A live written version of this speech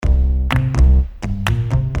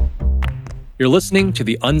You're listening to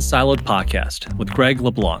the unSILOed podcast with Greg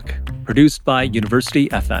LeBlanc, produced by University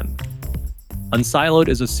FM. unSILOed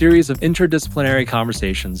is a series of interdisciplinary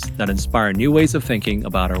conversations that inspire new ways of thinking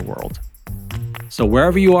about our world. So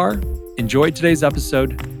wherever you are, enjoy today's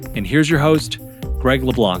episode, and here's your host, Greg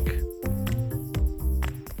LeBlanc.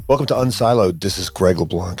 Welcome to unSILOed. This is Greg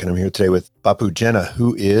LeBlanc, and I'm here today with Bapu Jena,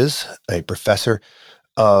 who is a professor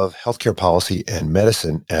of healthcare policy and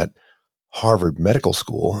medicine at Harvard Medical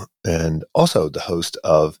School, and also the host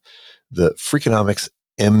of the Freakonomics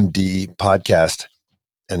M.D. podcast,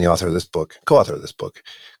 and the author of this book, co-author of this book,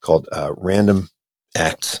 called Random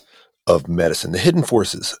Acts of Medicine, the hidden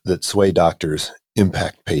forces that sway doctors,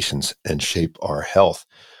 impact patients, and shape our health.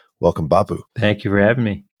 Welcome, Bapu. Thank you for having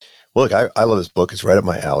me. Well, look, I love this book. It's right up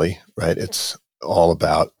my alley, right? It's all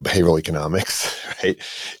about behavioral economics, right?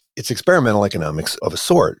 It's experimental economics of a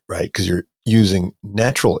sort, right? Because you're using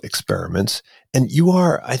natural experiments. And you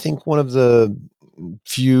are, I think, one of the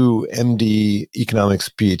few MD economics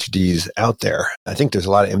PhDs out there. I think there's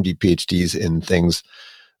a lot of MD PhDs in things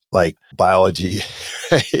like biology,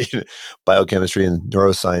 right? Biochemistry, and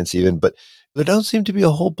neuroscience even, but there don't seem to be a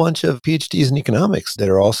whole bunch of PhDs in economics that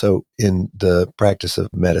are also in the practice of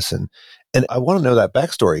medicine. And I want to know that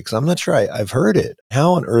backstory because I'm not sure I've heard it.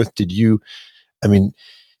 How on earth did you,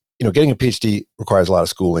 getting a PhD requires a lot of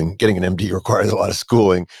schooling. Getting an MD requires a lot of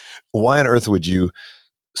schooling. Why on earth would you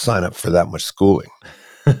sign up for that much schooling?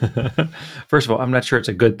 First of all, I'm not sure it's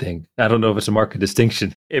a good thing. I don't know if it's a market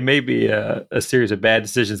distinction. It may be a series of bad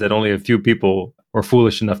decisions that only a few people were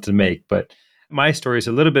foolish enough to make. But my story is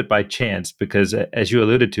a little bit by chance because, as you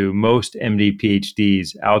alluded to, most MD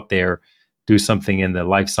PhDs out there do something in the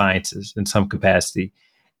life sciences in some capacity.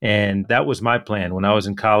 And that was my plan. When I was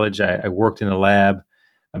in college, I worked in a lab,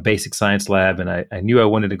 a basic science lab, and I knew I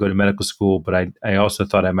wanted to go to medical school, but I also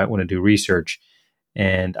thought I might want to do research.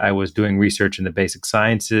 And I was doing research in the basic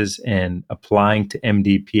sciences and applying to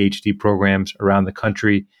MD, PhD programs around the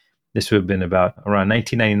country. This would have been about around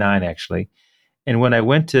 1999, actually. And when I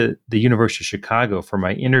went to the University of Chicago for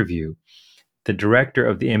my interview, the director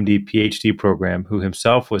of the MD, PhD program, who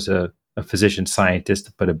himself was a physician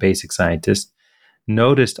scientist, but a basic scientist,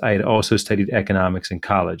 noticed I had also studied economics in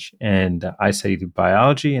college. And I studied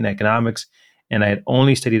biology and economics. And I had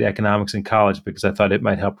only studied economics in college because I thought it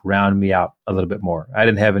might help round me out a little bit more. I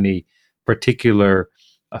didn't have any particular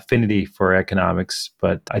affinity for economics,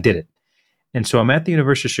 but I did it. And so I'm at the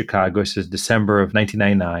University of Chicago. This is December of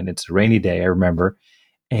 1999. It's a rainy day, I remember.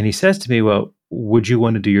 And he says to me, well, would you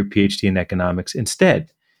want to do your PhD in economics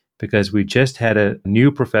instead? Because we just had a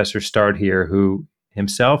new professor start here who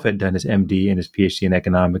himself had done his MD and his PhD in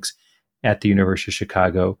economics at the University of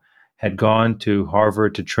Chicago, had gone to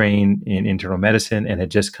Harvard to train in internal medicine, and had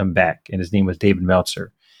just come back. And his name was David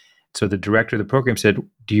Meltzer. So the director of the program said,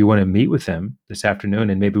 do you want to meet with him this afternoon?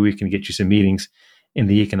 And maybe we can get you some meetings in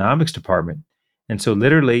the economics department. And so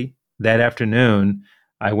literally that afternoon,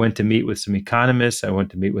 I went to meet with some economists. I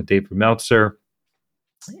went to meet with David Meltzer,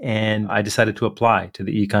 and I decided to apply to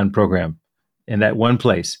the econ program in that one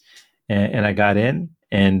place. And I got in,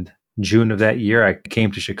 and June of that year, I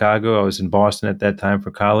came to Chicago. I was in Boston at that time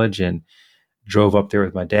for college and drove up there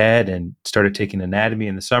with my dad and started taking anatomy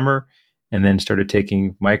in the summer, and then started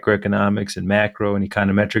taking microeconomics and macro and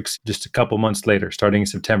econometrics just a couple months later, starting in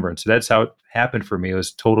September. And so that's how it happened for me. It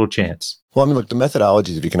was total chance. Well, look, the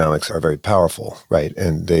methodologies of economics are very powerful, right?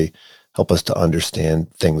 And they help us to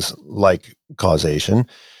understand things like causation.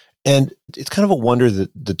 And it's kind of a wonder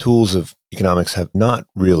that the tools of economics have not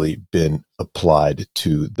really been applied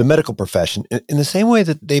to the medical profession in the same way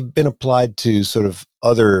that they've been applied to sort of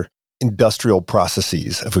other industrial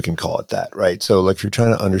processes, if we can call it that, right? So like if you're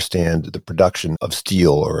trying to understand the production of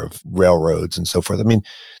steel or of railroads and so forth,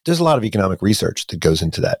 there's a lot of economic research that goes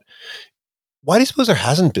into that. Why do you suppose there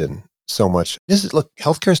hasn't been so much? Look,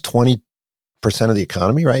 healthcare is 20% of the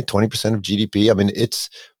economy, right? 20% of GDP.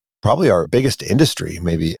 It's probably our biggest industry,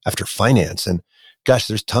 maybe after finance. And gosh,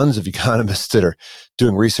 there's tons of economists that are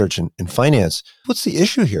doing research in finance. What's the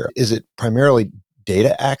issue here? Is it primarily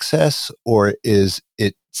data access, or is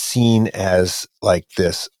it seen as like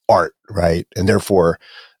this art, right? And therefore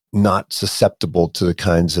not susceptible to the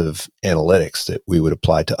kinds of analytics that we would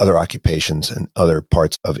apply to other occupations and other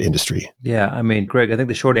parts of industry? Yeah, Greg, I think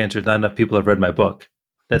the short answer is not enough people have read my book.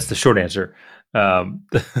 That's the short answer.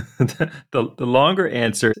 The longer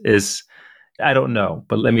answer is, I don't know,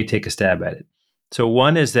 but let me take a stab at it. So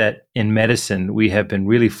one is that in medicine, we have been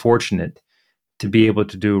really fortunate to be able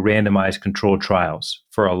to do randomized controlled trials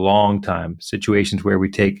for a long time, situations where we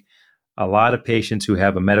take a lot of patients who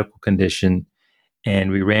have a medical condition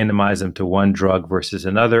and we randomize them to one drug versus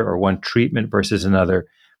another or one treatment versus another.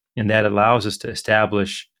 And that allows us to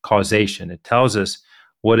establish causation. It tells us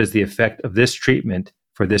what is the effect of this treatment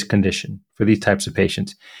for this condition, for these types of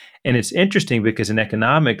patients. And it's interesting because in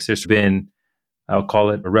economics, there's been, I'll call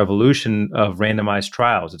it a revolution of randomized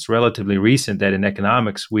trials. It's relatively recent that in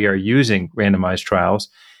economics, we are using randomized trials.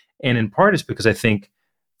 And in part, it's because I think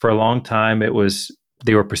for a long time,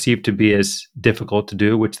 they were perceived to be as difficult to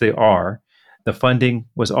do, which they are. The funding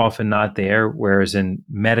was often not there, whereas in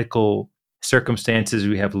medical circumstances,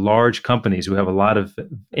 we have large companies who have a lot of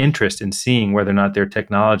interest in seeing whether or not their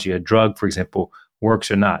technology, a drug, for example,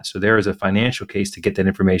 works or not. So there is a financial case to get that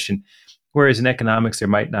information, whereas in economics, there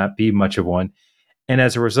might not be much of one. And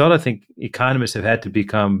as a result, I think economists have had to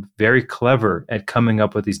become very clever at coming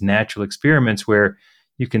up with these natural experiments where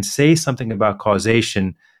you can say something about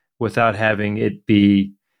causation without having it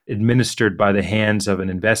be administered by the hands of an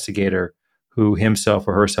investigator who himself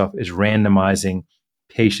or herself is randomizing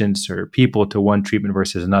patients or people to one treatment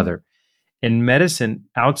versus another. In medicine,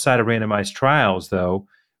 outside of randomized trials, though,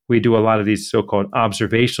 we do a lot of these so-called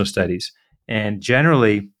observational studies. And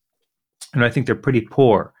generally, I think they're pretty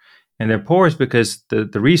poor. And they're poor is because the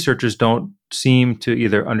researchers don't seem to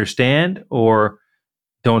either understand or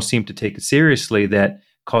don't seem to take it seriously that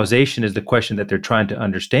causation is the question that they're trying to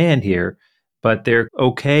understand here, but they're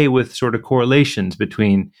okay with sort of correlations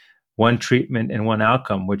between one treatment and one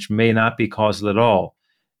outcome, which may not be causal at all.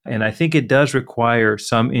 And I think it does require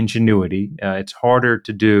some ingenuity. It's harder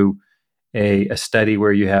to do a study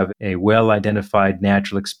where you have a well-identified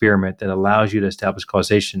natural experiment that allows you to establish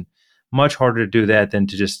causation. Much harder to do that than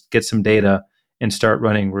to just get some data and start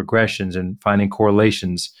running regressions and finding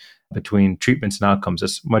correlations between treatments and outcomes.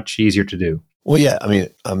 It's much easier to do. Well, yeah, I mean,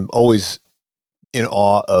 I'm always in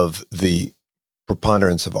awe of the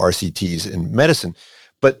preponderance of RCTs in medicine,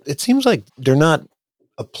 but it seems like they're not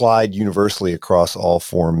applied universally across all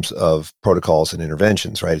forms of protocols and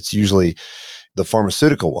interventions, right? It's usually the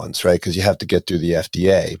pharmaceutical ones, right? Because you have to get through the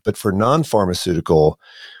FDA. But for non-pharmaceutical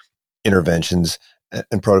interventions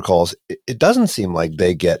and protocols, it doesn't seem like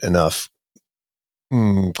they get enough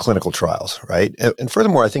clinical trials, right? And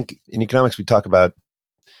furthermore, I think in economics, we talk about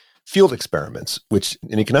field experiments, which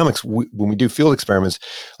in economics, when we do field experiments,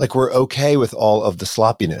 like we're okay with all of the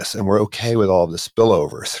sloppiness and we're okay with all of the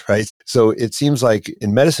spillovers, right? So it seems like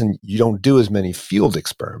in medicine, you don't do as many field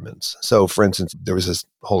experiments. So for instance, there was this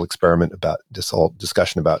whole experiment about this whole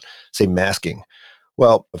discussion about, say, masking.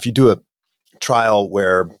 Well, if you do a trial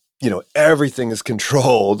where, everything is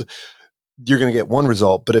controlled, you're going to get one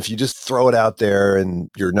result. But if you just throw it out there and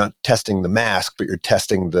you're not testing the mask, but you're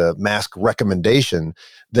testing the mask recommendation,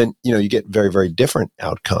 then, you get very, very different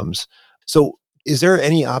outcomes. So is there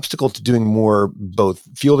any obstacle to doing more both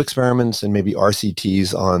field experiments and maybe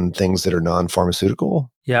RCTs on things that are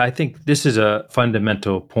non-pharmaceutical? Yeah, I think this is a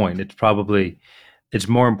fundamental point. It's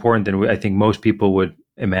more important than I think most people would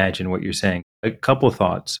imagine what you're saying. A couple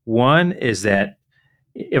thoughts. One is that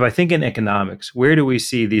if I think in economics, where do we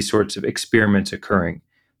see these sorts of experiments occurring?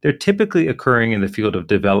 They're typically occurring in the field of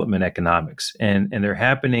development economics, and they're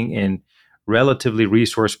happening in relatively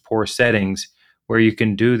resource poor settings where you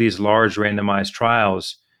can do these large randomized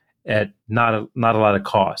trials at not a lot of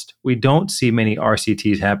cost. We don't see many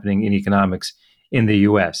RCTs happening in economics in the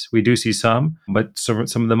US. We do see some, but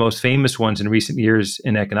some of the most famous ones in recent years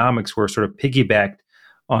in economics were sort of piggybacked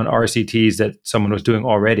on RCTs that someone was doing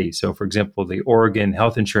already. So, for example, the Oregon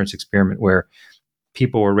health insurance experiment where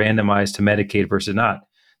people were randomized to Medicaid versus not.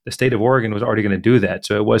 The state of Oregon was already going to do that.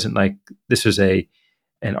 So it wasn't like this was an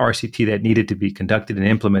RCT that needed to be conducted and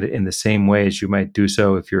implemented in the same way as you might do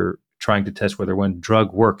so if you're trying to test whether one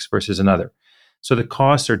drug works versus another. So the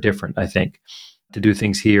costs are different, I think, to do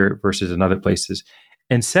things here versus in other places.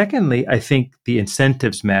 And secondly, I think the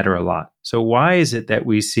incentives matter a lot. So why is it that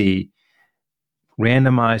we see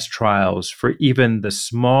randomized trials for even the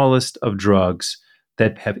smallest of drugs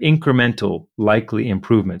that have incremental likely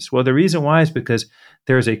improvements? Well, the reason why is because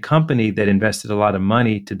there's a company that invested a lot of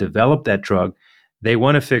money to develop that drug. They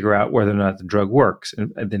want to figure out whether or not the drug works.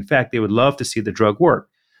 And in fact, they would love to see the drug work.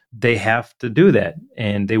 They have to do that.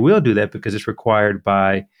 And they will do that because it's required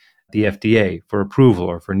by the FDA for approval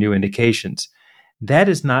or for new indications. That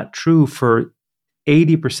is not true for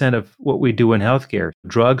 80% of what we do in healthcare.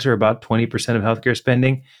 Drugs are about 20% of healthcare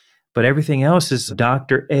spending, but everything else is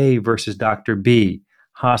Dr. A versus Dr. B,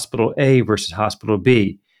 hospital A versus hospital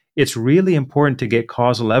B. It's really important to get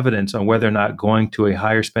causal evidence on whether or not going to a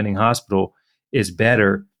higher spending hospital is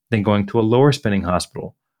better than going to a lower spending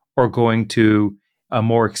hospital, or going to a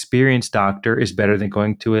more experienced doctor is better than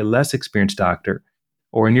going to a less experienced doctor,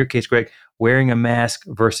 or in your case, Greg, wearing a mask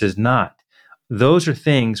versus not. Those are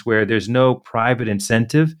things where there's no private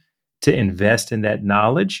incentive to invest in that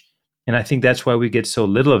knowledge. And I think that's why we get so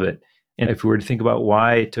little of it. And if we were to think about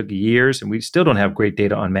why it took years, and we still don't have great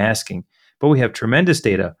data on masking, but we have tremendous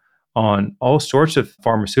data on all sorts of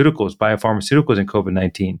pharmaceuticals, biopharmaceuticals in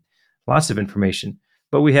COVID-19, lots of information.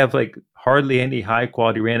 But we have like hardly any high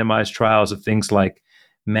quality randomized trials of things like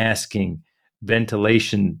masking,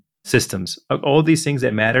 ventilation systems, all these things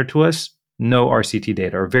that matter to us, no RCT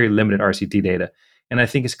data or very limited RCT data. And I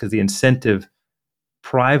think it's because the incentive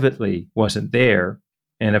privately wasn't there.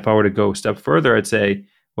 And if I were to go a step further, I'd say,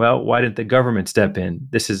 well, why didn't the government step in?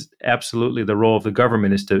 This is absolutely the role of the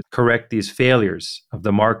government, is to correct these failures of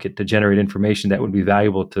the market to generate information that would be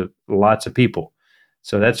valuable to lots of people.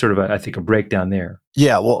 So that's sort of, I think, a breakdown there.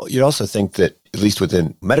 Yeah, well, you'd also think that at least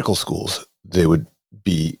within medical schools, they would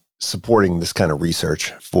be supporting this kind of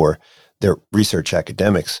research for their research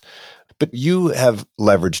academics. But you have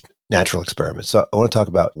leveraged natural experiments. So I want to talk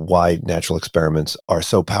about why natural experiments are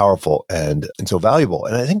so powerful and so valuable.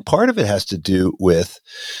 And I think part of it has to do with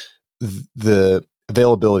the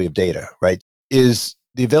availability of data, right? Is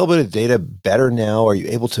the availability of data better now? Are you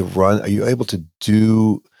able to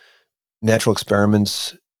do natural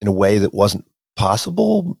experiments in a way that wasn't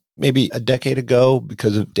possible maybe a decade ago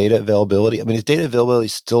because of data availability? I mean, is data availability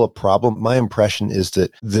still a problem? My impression is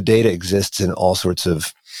that the data exists in all sorts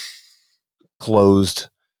of closed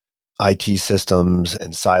IT systems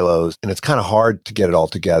and silos, and it's kind of hard to get it all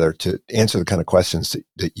together to answer the kind of questions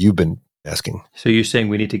that you've been asking. So you're saying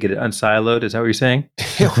we need to get it unSILOed? Is that what you're saying?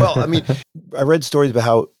 Well, I mean, I read stories about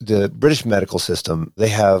how the British medical system, they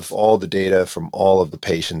have all the data from all of the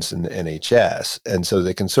patients in the NHS. And so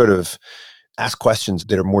they can sort of ask questions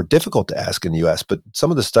that are more difficult to ask in the US. But some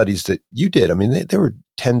of the studies that you did, I mean, there were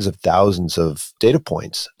tens of thousands of data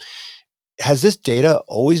points. Has this data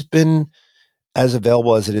always been as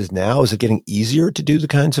available as it is now? Is it getting easier to do the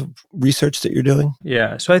kinds of research that you're doing?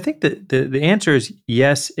 Yeah. So I think that the answer is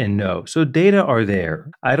yes and no. So data are there.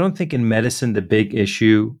 I don't think in medicine the big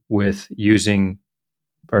issue with using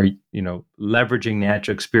or leveraging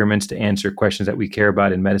natural experiments to answer questions that we care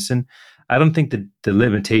about in medicine, I don't think that the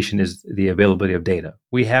limitation is the availability of data.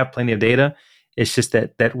 We have plenty of data. It's just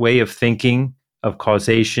that way of thinking of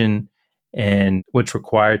causation and what's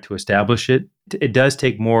required to establish it. It does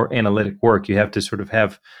take more analytic work. You have to sort of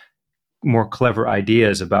have more clever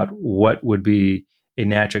ideas about what would be a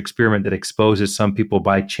natural experiment that exposes some people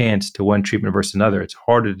by chance to one treatment versus another. It's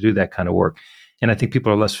harder to do that kind of work. And I think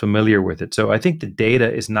people are less familiar with it. So I think the data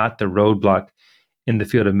is not the roadblock in the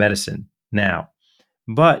field of medicine now.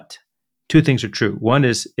 But two things are true. One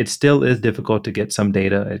is it still is difficult to get some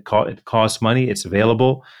data. It costs money. It's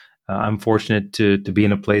available. I'm fortunate to be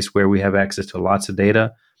in a place where we have access to lots of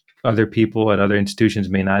data. Other people at other institutions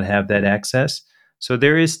may not have that access. So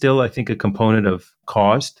there is still, I think, a component of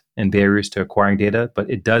cost and barriers to acquiring data, but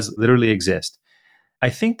it does literally exist.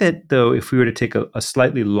 I think that, though, if we were to take a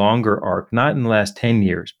slightly longer arc, not in the last 10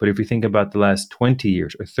 years, but if we think about the last 20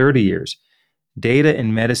 years or 30 years, data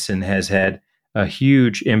in medicine has had a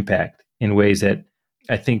huge impact in ways that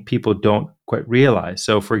I think people don't quite realize.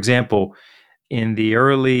 So, for example, in the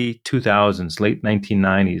early 2000s, late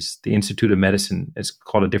 1990s, the Institute of Medicine, it's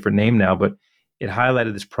called a different name now, but it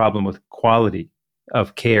highlighted this problem with quality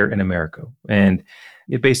of care in America. And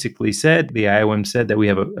it basically said, the IOM said that we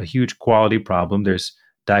have a huge quality problem. There's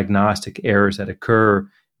diagnostic errors that occur,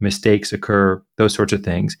 mistakes occur, those sorts of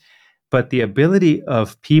things. But the ability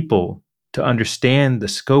of people to understand the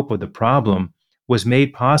scope of the problem was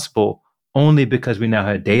made possible only because we now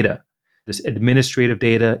had data. This administrative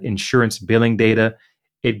data, insurance billing data,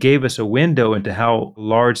 it gave us a window into how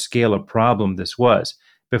large scale a problem this was.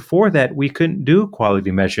 Before that, we couldn't do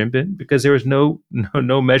quality measurement because there was no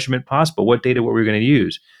measurement possible. What data were we going to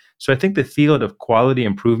use? So I think the field of quality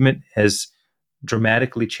improvement has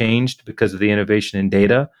dramatically changed because of the innovation in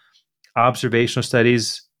data. Observational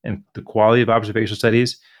studies and the quality of observational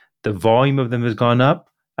studies, the volume of them has gone up.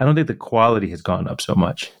 I don't think the quality has gone up so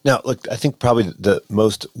much. Now, look, I think probably the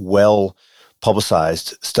most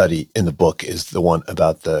well-publicized study in the book is the one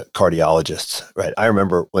about the cardiologists, right? I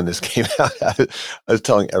remember when this came out, I was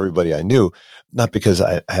telling everybody I knew, not because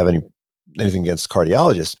I have anything against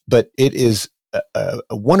cardiologists, but it is a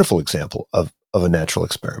wonderful example of a natural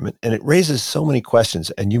experiment. And it raises so many questions.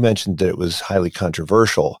 And you mentioned that it was highly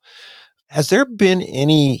controversial. Has there been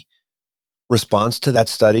any response to that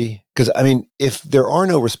study? Because, I mean, if there are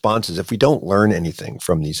no responses, if we don't learn anything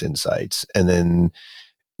from these insights and then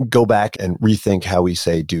go back and rethink how we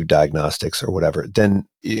say do diagnostics or whatever, then,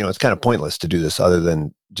 it's kind of pointless to do this other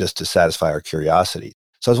than just to satisfy our curiosity.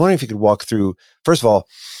 So I was wondering if you could walk through, first of all,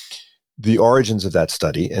 the origins of that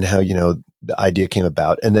study and how, the idea came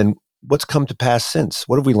about, and then What's come to pass since?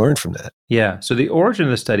 What have we learned from that? Yeah. So the origin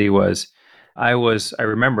of the study was I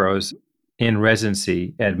remember I was in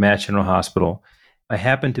residency at Mass General Hospital. I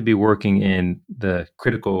happened to be working in the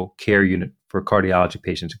critical care unit for cardiology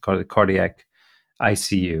patients, called the cardiac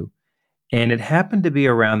ICU. And it happened to be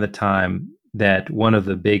around the time that one of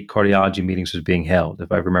the big cardiology meetings was being held,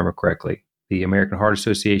 if I remember correctly, the American Heart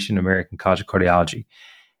Association, American College of Cardiology.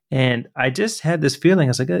 And I just had this feeling,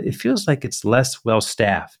 I was like, it feels like it's less well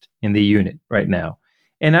staffed in the unit right now.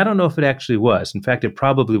 And I don't know if it actually was. In fact, it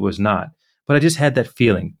probably was not. But I just had that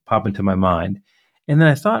feeling pop into my mind. And then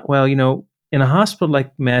I thought, well, in a hospital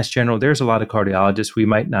like Mass General, there's a lot of cardiologists. We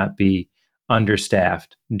might not be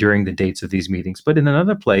understaffed during the dates of these meetings. But in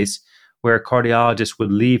another place where cardiologists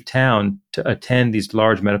would leave town to attend these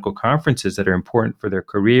large medical conferences that are important for their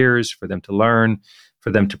careers, for them to learn,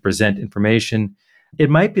 for them to present information, it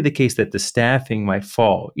might be the case that the staffing might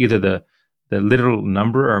fall, either the literal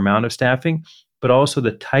number or amount of staffing, but also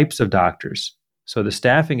the types of doctors. So the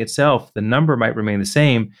staffing itself, the number might remain the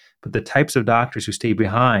same, but the types of doctors who stay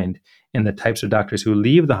behind and the types of doctors who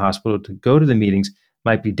leave the hospital to go to the meetings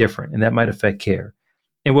might be different, and that might affect care.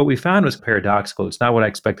 And what we found was paradoxical. It's not what I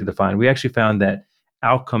expected to find. We actually found that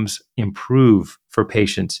outcomes improve for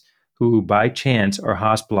patients who, by chance, are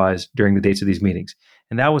hospitalized during the dates of these meetings.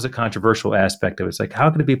 And that was a controversial aspect of it. It's like, how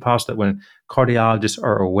could it be possible that when cardiologists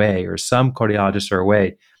are away, or some cardiologists are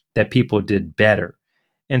away, that people did better?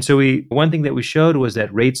 And so one thing that we showed was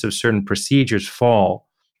that rates of certain procedures fall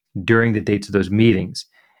during the dates of those meetings.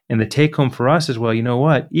 And the take home for us is, well, you know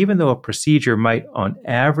what? Even though a procedure might on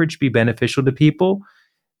average be beneficial to people,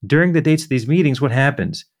 during the dates of these meetings, what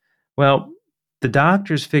happens? Well, the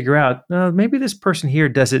doctors figure out, maybe this person here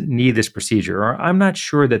doesn't need this procedure, or I'm not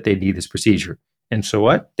sure that they need this procedure. And so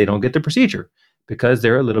what? They don't get the procedure because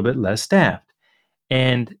they're a little bit less staffed.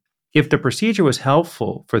 And if the procedure was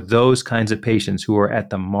helpful for those kinds of patients who are at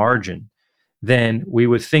the margin, then we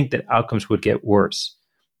would think that outcomes would get worse.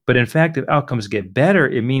 But in fact, if outcomes get better,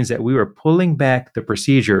 it means that we were pulling back the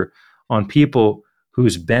procedure on people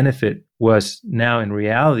whose benefit was now in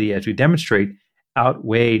reality, as we demonstrate,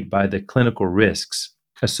 outweighed by the clinical risks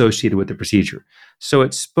associated with the procedure. So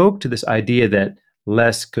it spoke to this idea that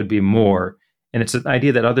less could be more. And it's an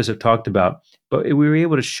idea that others have talked about, but we were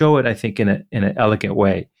able to show it, I think, in an elegant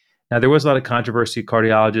way. Now, there was a lot of controversy.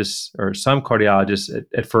 Cardiologists, or some cardiologists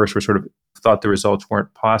at first, were sort of thought the results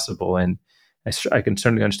weren't possible. And I can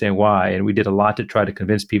certainly understand why. And we did a lot to try to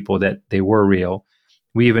convince people that they were real.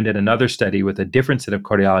 We even did another study with a different set of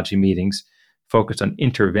cardiology meetings focused on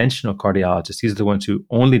interventional cardiologists. These are the ones who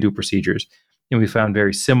only do procedures. And we found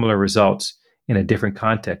very similar results in a different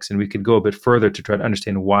context. And we could go a bit further to try to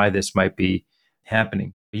understand why this might be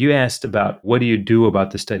happening. You asked about what do you do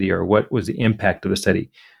about the study, or what was the impact of the study?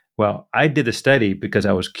 Well, I did the study because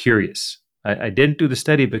I was curious. I didn't do the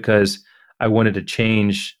study because I wanted to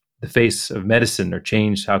change the face of medicine or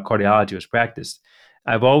change how cardiology was practiced.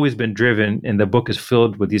 I've always been driven, and the book is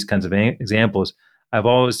filled with these kinds of examples. I've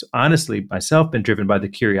always, honestly, myself been driven by the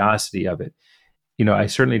curiosity of it. I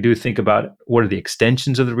certainly do think about what are the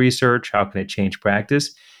extensions of the research? How can it change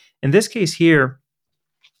practice? In this case here,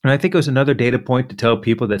 and I think it was another data point to tell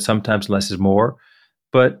people that sometimes less is more.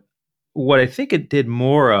 But what I think it did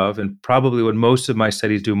more of, and probably what most of my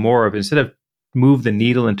studies do more of, instead of move the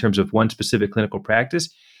needle in terms of one specific clinical practice,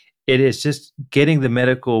 it is just getting the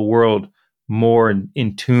medical world more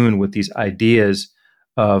in tune with these ideas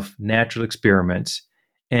of natural experiments,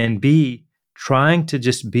 and B, trying to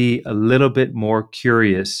just be a little bit more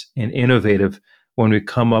curious and innovative when we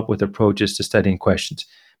come up with approaches to studying questions.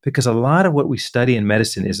 Because a lot of what we study in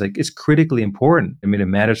medicine is critically important. I mean, it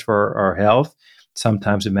matters for our health.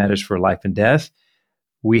 Sometimes it matters for life and death.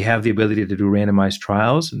 We have the ability to do randomized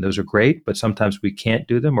trials, and those are great, but sometimes we can't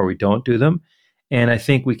do them, or we don't do them. And I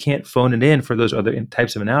think we can't phone it in for those other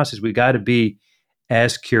types of analysis. We got to be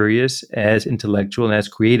as curious, as intellectual, and as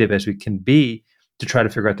creative as we can be to try to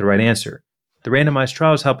figure out the right answer. The randomized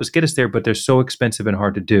trials help us get us there, but they're so expensive and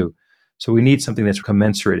hard to do. So we need something that's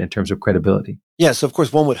commensurate in terms of credibility. Yeah, so of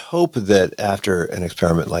course one would hope that after an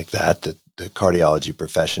experiment like that the cardiology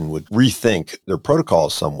profession would rethink their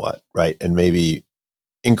protocols somewhat, right? And maybe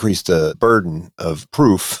increase the burden of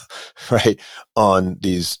proof, right, on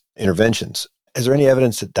these interventions. Is there any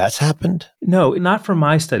evidence that that's happened? No, not from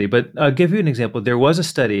my study, but I'll give you an example. There was a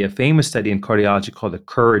study, a famous study in cardiology called the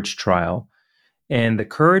COURAGE trial. And the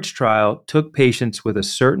COURAGE trial took patients with a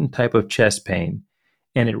certain type of chest pain,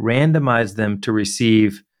 and it randomized them to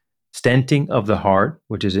receive stenting of the heart,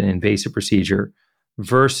 which is an invasive procedure,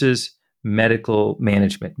 versus medical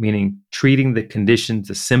management, meaning treating the conditions,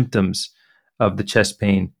 the symptoms of the chest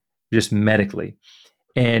pain just medically.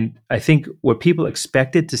 And I think what people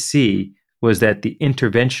expected to see was that the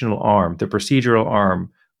interventional arm, the procedural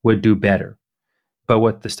arm, would do better. But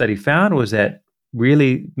what the study found was that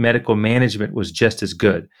really medical management was just as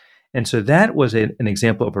good. And so that was an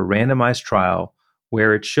example of a randomized trial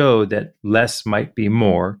where it showed that less might be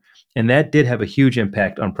more. And that did have a huge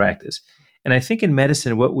impact on practice. And I think in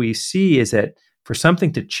medicine, what we see is that for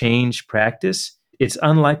something to change practice, it's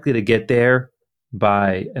unlikely to get there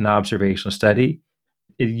by an observational study.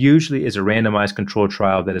 It usually is a randomized controlled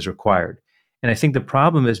trial that is required. And I think the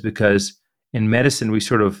problem is because in medicine, we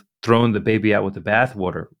sort of thrown the baby out with the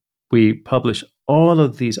bathwater. We publish all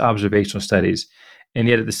of these observational studies, and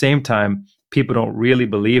yet at the same time, people don't really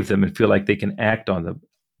believe them and feel like they can act on them.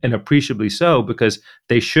 And appreciably so, because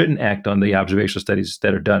they shouldn't act on the observational studies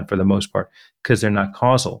that are done for the most part, because they're not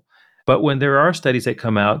causal. But when there are studies that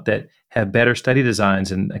come out that have better study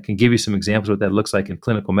designs, and I can give you some examples of what that looks like in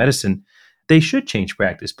clinical medicine, they should change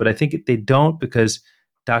practice. But I think they don't, because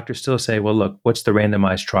doctors still say, well, look, what's the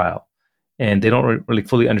randomized trial? And they don't really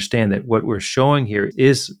fully understand that what we're showing here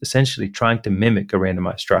is essentially trying to mimic a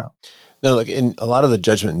randomized trial. No, like in a lot of the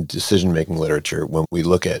judgment and decision-making literature, when we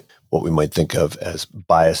look at what we might think of as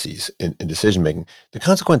biases in decision-making, the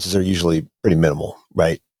consequences are usually pretty minimal,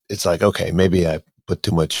 right? It's like, okay, maybe I put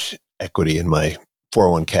too much equity in my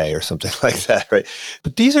 401k or something like that, right?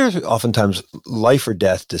 But these are oftentimes life or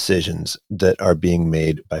death decisions that are being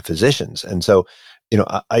made by physicians. And so,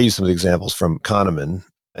 I use some of the examples from Kahneman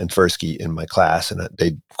and Tversky in my class, and they,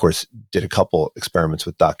 of course, did a couple experiments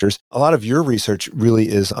with doctors. A lot of your research really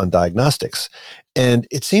is on diagnostics. And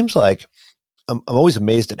it seems like I'm always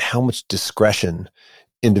amazed at how much discretion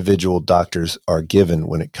individual doctors are given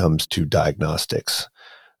when it comes to diagnostics,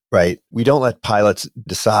 right? We don't let pilots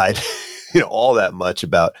decide, all that much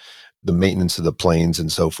about the maintenance of the planes and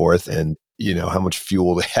so forth, and, how much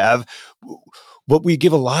fuel they have. But we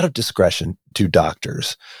give a lot of discretion to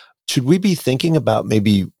doctors. Should we be thinking about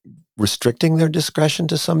maybe restricting their discretion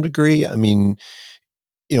to some degree? I mean,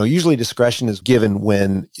 usually discretion is given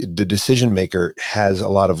when the decision maker has a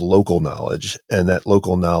lot of local knowledge, and that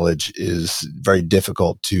local knowledge is very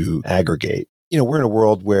difficult to aggregate. We're in a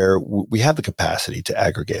world where we have the capacity to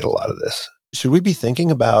aggregate a lot of this. Should we be thinking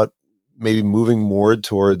about maybe moving more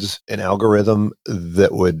towards an algorithm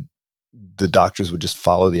that the doctors would just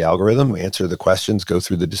follow the algorithm, answer the questions, go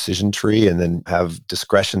through the decision tree, and then have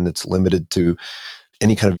discretion that's limited to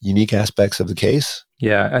any kind of unique aspects of the case?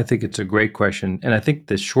 Yeah, I think it's a great question. And I think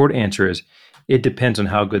the short answer is it depends on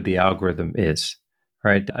how good the algorithm is,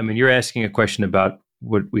 right? I mean, you're asking a question about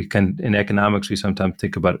what we can, in economics, we sometimes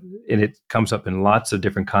think about, and it comes up in lots of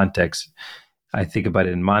different contexts. I think about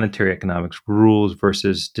it in monetary economics, rules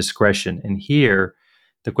versus discretion. And here,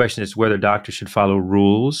 the question is whether doctors should follow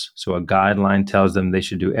rules. So a guideline tells them they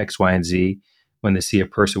should do X, Y, and Z when they see a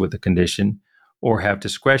person with a condition, or have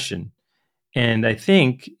discretion. And I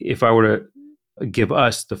think if I were to give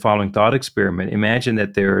us the following thought experiment, imagine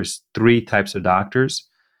that there's 3 types of doctors.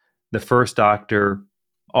 The first doctor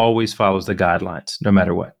always follows the guidelines, no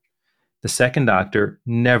matter what. The second doctor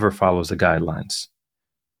never follows the guidelines,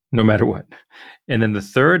 no matter what. And then the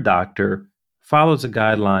third doctor follows the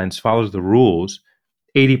guidelines, follows the rules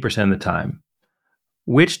 80% of the time.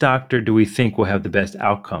 Which doctor do we think will have the best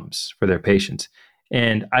outcomes for their patients?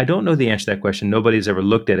 And I don't know the answer to that question. Nobody's ever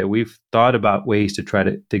looked at it. We've thought about ways to try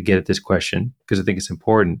to get at this question because I think it's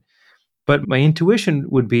important. But my intuition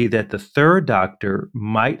would be that the third doctor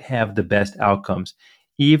might have the best outcomes,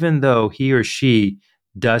 even though he or she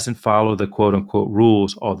doesn't follow the quote unquote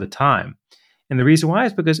rules all the time. And the reason why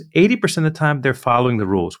is because 80% of the time they're following the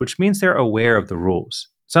rules, which means they're aware of the rules.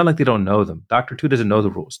 It's not like they don't know them. Doctor 2 doesn't know the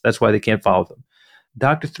rules. That's why they can't follow them.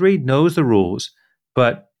 Doctor 3 knows the rules,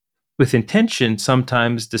 but with intention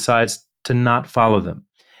sometimes decides to not follow them.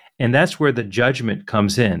 And that's where the judgment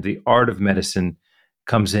comes in, the art of medicine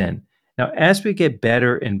comes in. Now, as we get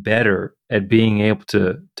better and better at being able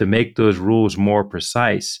to make those rules more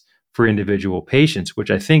precise for individual patients, which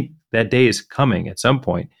I think that day is coming at some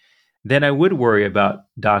point, then I would worry about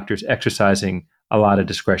doctors exercising a lot of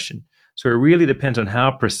discretion. So it really depends on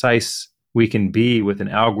how precise we can be with an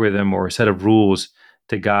algorithm or a set of rules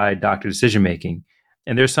to guide doctor decision-making.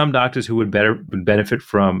 And there's some doctors who would benefit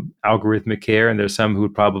from algorithmic care, and there's some who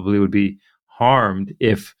would be harmed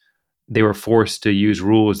if they were forced to use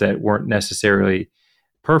rules that weren't necessarily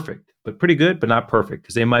perfect, but pretty good, but not perfect,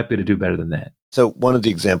 because they might be able to do better than that. So one of the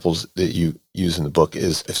examples that you use in the book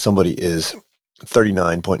is if somebody is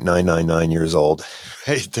 39.999 years old,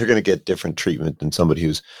 right, they're going to get different treatment than somebody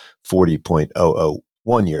who's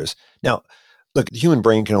 40.001 years. Now, look, the human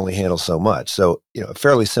brain can only handle so much. So, a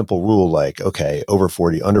fairly simple rule like, okay, over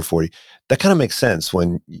 40, under 40, that kind of makes sense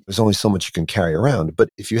when there's only so much you can carry around. But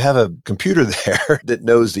if you have a computer there that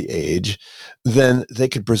knows the age, then they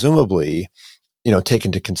could presumably, take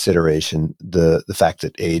into consideration the fact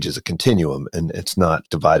that age is a continuum and it's not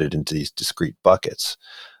divided into these discrete buckets.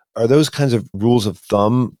 Are those kinds of rules of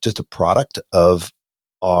thumb just a product of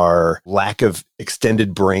our lack of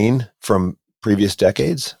extended brain from previous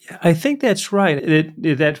decades? Yeah, I think that's right.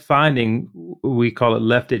 That finding, we call it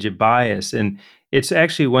left-digit bias. And it's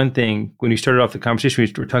actually one thing, when you started off the conversation,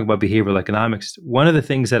 we were talking about behavioral economics. One of the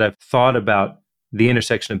things that I've thought about the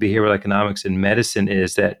intersection of behavioral economics and medicine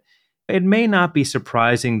is that it may not be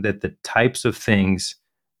surprising that the types of things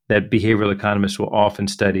that behavioral economists will often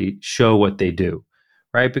study show what they do,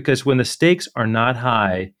 right? Because when the stakes are not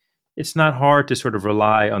high, it's not hard to sort of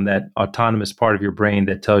rely on that autonomous part of your brain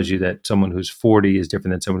that tells you that someone who's 40 is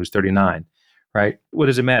different than someone who's 39, right? What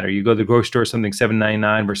does it matter? You go to the grocery store, something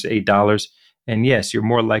 $7.99 versus $8, and yes, you're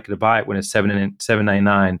more likely to buy it when it's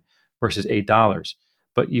 $7.99 versus $8.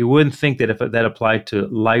 But you wouldn't think that if that applied to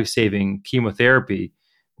life-saving chemotherapy,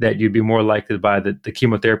 that you'd be more likely to buy the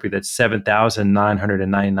chemotherapy that's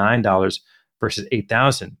 $7,999 versus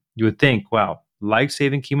 $8,000. You would think, wow,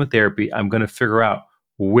 life-saving chemotherapy, I'm going to figure out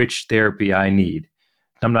which therapy I need.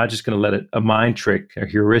 I'm not just going to let a mind trick or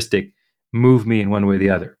heuristic move me in one way or the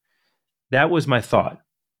other. That was my thought.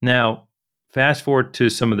 Now, fast forward to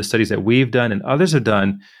some of the studies that we've done and others have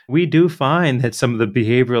done, we do find that some of the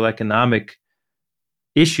behavioral economic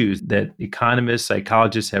issues that economists,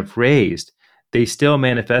 psychologists have raised, they still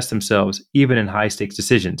manifest themselves even in high stakes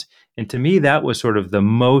decisions. And to me, that was sort of the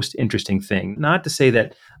most interesting thing. Not to say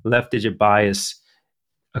that left digit bias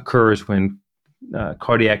occurs when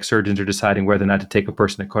cardiac surgeons are deciding whether or not to take a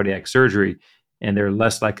person to cardiac surgery, and they're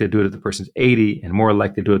less likely to do it if the person's 80 and more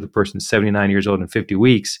likely to do it if the person's 79 years old and 50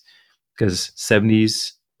 weeks, because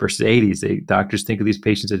 70s versus 80s, doctors think of these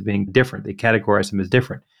patients as being different. They categorize them as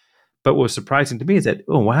different. But what was surprising to me is that,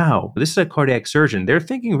 oh, wow, this is a cardiac surgeon. They're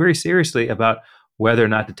thinking very seriously about whether or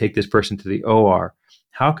not to take this person to the OR.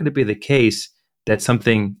 How could it be the case that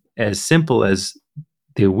something as simple as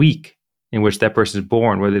the week in which that person is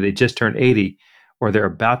born, whether they just turned 80 or they're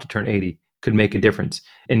about to turn 80, could make a difference?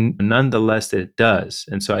 And nonetheless, it does.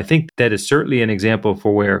 And so I think that is certainly an example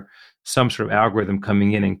for where some sort of algorithm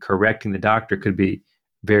coming in and correcting the doctor could be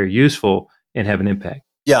very useful and have an impact.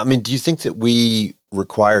 Yeah. I mean, do you think that we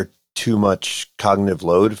require too much cognitive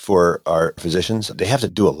load for our physicians? They have to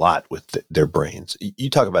do a lot with their brains. You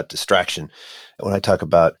talk about distraction. When I talk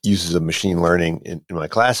about uses of machine learning in my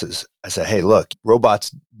classes, I say, hey, look,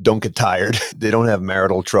 robots don't get tired. They don't have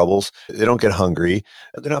marital troubles. They don't get hungry.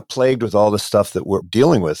 They're not plagued with all the stuff that we're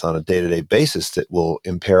dealing with on a day-to-day basis that will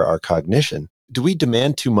impair our cognition. Do we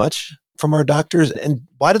demand too much from our doctors? And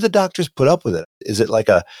why do the doctors put up with it? Is it like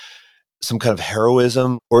some kind of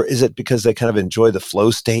heroism, or is it because they kind of enjoy the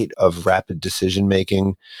flow state of rapid decision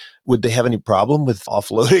making? Would they have any problem with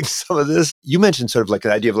offloading some of this? You mentioned sort of like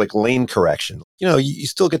the idea of like lane correction. You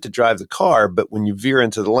still get to drive the car, but when you veer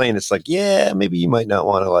into the lane, it's like, yeah, maybe you might not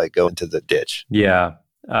want to like go into the ditch. Yeah.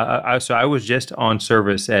 So I was just on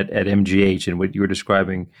service at MGH, and what you were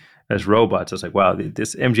describing as robots, I was like, wow,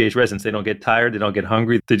 this MGH residents, they don't get tired, they don't get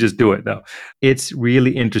hungry, they just do it. No, it's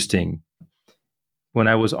really interesting. When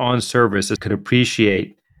I was on service, I could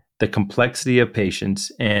appreciate the complexity of patients.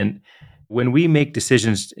 And when we make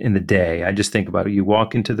decisions in the day, I just think about it. You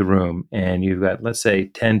walk into the room and you've got, let's say,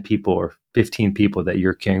 10 people or 15 people that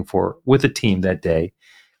you're caring for with a team that day.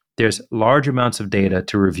 There's large amounts of data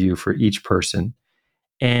to review for each person.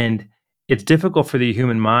 And it's difficult for the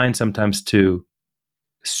human mind sometimes to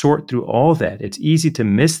sort through all that. It's easy to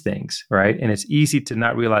miss things, right? And it's easy to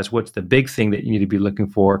not realize what's the big thing that you need to be looking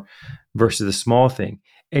for versus the small thing.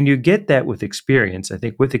 And you get that with experience. I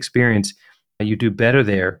think with experience, you do better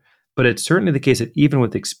there. But it's certainly the case that even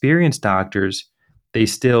with experienced doctors, they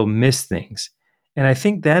still miss things. And I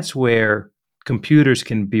think that's where computers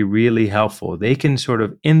can be really helpful. They can sort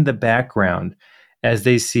of, in the background, as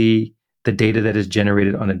they see the data that is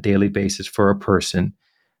generated on a daily basis for a person,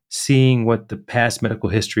 seeing what the past medical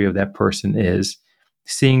history of that person is,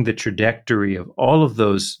 seeing the trajectory of all of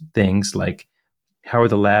those things, like how are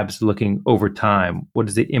the labs looking over time? What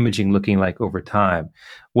is the imaging looking like over time?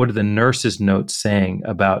 What are the nurses' notes saying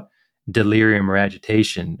about delirium or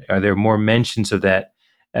agitation? Are there more mentions of that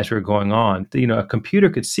as we're going on? A computer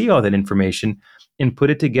could see all that information and put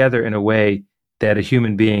it together in a way that a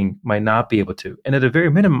human being might not be able to. And at a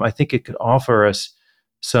very minimum, I think it could offer us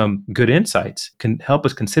some good insights, can help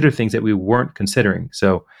us consider things that we weren't considering.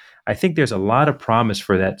 So I think there's a lot of promise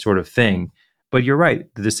for that sort of thing. But you're right.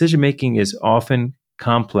 The decision making is often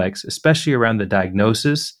complex, especially around the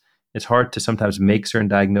diagnosis. It's hard to sometimes make certain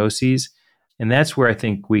diagnoses. And that's where I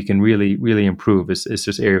think we can really, really improve is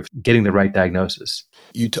this area of getting the right diagnosis.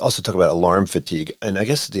 You also talk about alarm fatigue. And I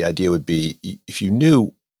guess the idea would be if you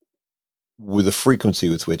knew with the frequency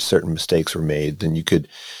with which certain mistakes were made, then you could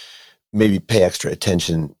maybe pay extra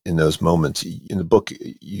attention in those moments. In the book,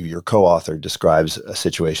 your co-author describes a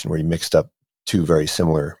situation where you mixed up two very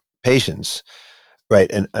similar patients,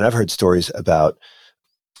 right? And I've heard stories about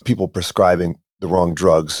people prescribing the wrong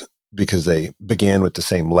drugs because they began with the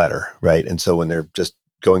same letter, right? And so when they're just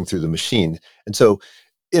going through the machine, and so,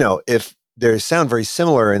 if they sound very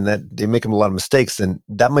similar and that they make them a lot of mistakes, then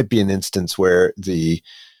that might be an instance where the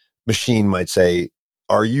machine might say,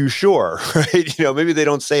 "Are you sure?" Right? Maybe they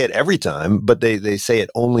don't say it every time, but they say it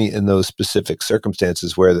only in those specific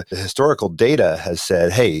circumstances where the historical data has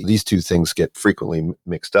said, "Hey, these two things get frequently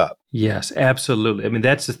mixed up." Yes, absolutely. I mean,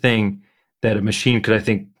 that's the thing that a machine could, I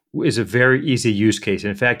think, is a very easy use case.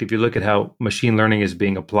 In fact, if you look at how machine learning is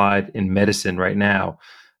being applied in medicine right now,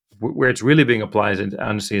 where it's really being applied,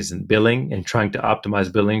 honestly, is in billing and trying to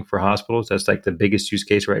optimize billing for hospitals. That's like the biggest use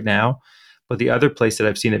case right now. But the other place that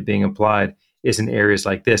I've seen it being applied is in areas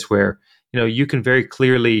like this, where you can very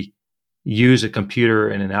clearly use a computer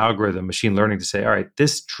and an algorithm, machine learning, to say, all right,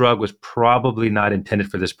 this drug was probably not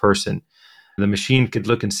intended for this person. The machine could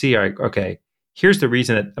look and see, all right, okay, here's the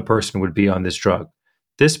reason that a person would be on this drug.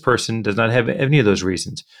 This person does not have any of those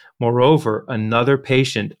reasons. Moreover, another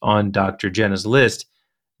patient on Dr. Jena's list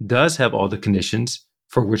does have all the conditions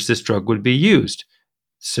for which this drug would be used.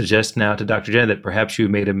 Suggest now to Dr. Jena that perhaps you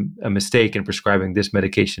made a mistake in prescribing this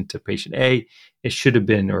medication to patient A. It should have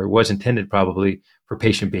been, or was intended probably, for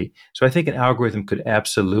patient B. So I think an algorithm could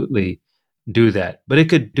absolutely do that. But it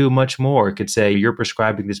could do much more. It could say, you're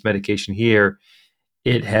prescribing this medication here.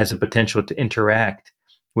 It has a potential to interact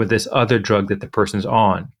with this other drug that the person's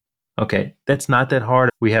on. Okay, that's not that hard.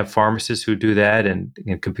 We have pharmacists who do that and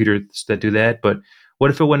computers that do that. But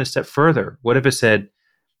what if it went a step further? What if it said,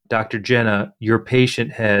 Dr. Jena, your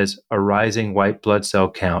patient has a rising white blood cell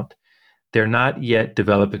count. They're not yet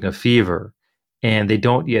developing a fever, and they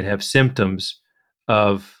don't yet have symptoms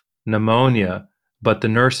of pneumonia, but the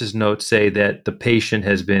nurse's notes say that the patient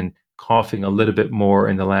has been coughing a little bit more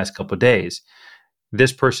in the last couple of days.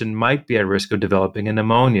 This person might be at risk of developing a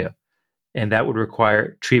pneumonia, and that would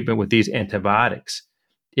require treatment with these antibiotics.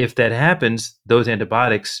 If that happens, those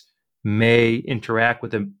antibiotics may interact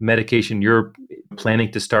with the medication you're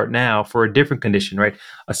planning to start now for a different condition, right?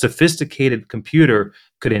 A sophisticated computer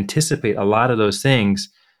could anticipate a lot of those things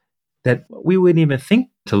that we wouldn't even think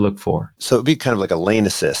to look for. So it'd be kind of like a lane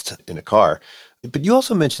assist in a car. But you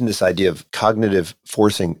also mentioned this idea of cognitive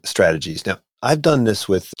forcing strategies. Now, I've done this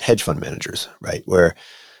with hedge fund managers, right? Where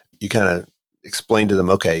you kind of explain to them,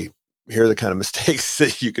 okay, here are the kind of mistakes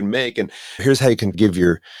that you can make, and here's how you can give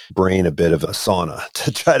your brain a bit of a sauna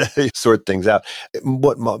to try to sort things out.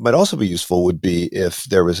 What might also be useful would be if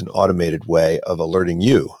there was an automated way of alerting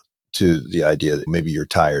you to the idea that maybe you're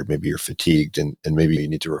tired, maybe you're fatigued, and maybe you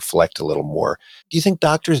need to reflect a little more. Do you think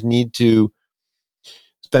doctors need to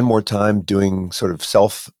spend more time doing sort of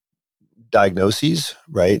self-diagnoses,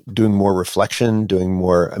 right? Doing more reflection, doing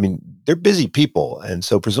more, they're busy people. And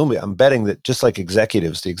so presumably I'm betting that just like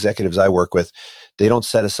executives, the executives I work with, they don't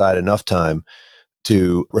set aside enough time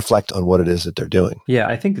to reflect on what it is that they're doing. Yeah,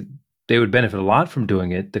 I think they would benefit a lot from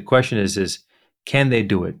doing it. The question is can they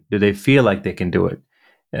do it? Do they feel like they can do it?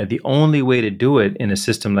 The only way to do it in a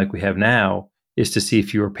system like we have now is to see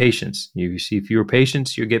fewer patients. You see fewer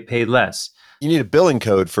patients, you get paid less. You need a billing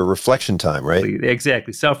code for reflection time, right?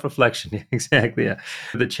 Exactly. Self-reflection. Exactly. Yeah.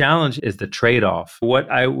 The challenge is the trade-off. So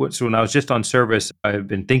when I was just on service, I've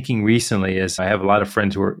been thinking recently is I have a lot of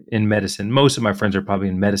friends who are in medicine. Most of my friends are probably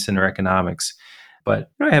in medicine or economics,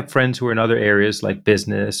 but I have friends who are in other areas like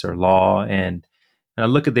business or law. And I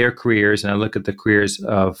look at their careers and I look at the careers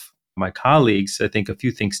of my colleagues. I think a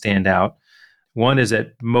few things stand out. One is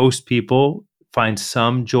that most people find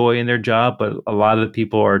some joy in their job, but a lot of the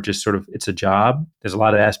people are just sort of, it's a job. There's a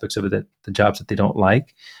lot of aspects of it that the jobs that they don't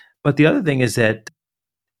like. But the other thing is that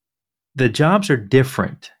the jobs are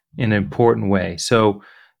different in an important way. So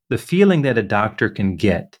the feeling that a doctor can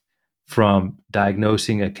get from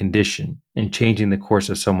diagnosing a condition and changing the course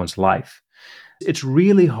of someone's life, it's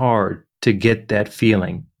really hard to get that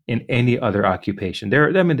feeling in any other occupation.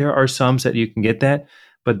 There are some that you can get that,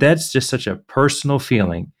 but that's just such a personal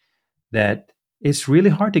feeling that it's really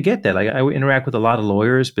hard to get that. Like I interact with a lot of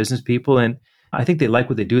lawyers, business people, and I think they like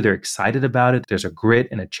what they do. They're excited about it. There's a grit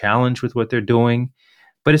and a challenge with what they're doing,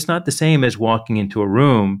 but it's not the same as walking into a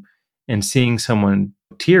room and seeing someone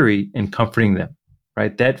teary and comforting them,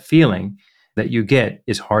 right? That feeling that you get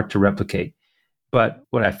is hard to replicate. But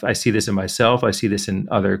when I see this in myself, I see this in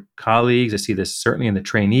other colleagues, I see this certainly in the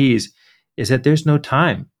trainees, is that there's no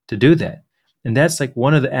time to do that. And that's like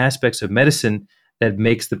one of the aspects of medicine that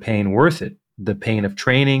makes the pain worth it. The pain of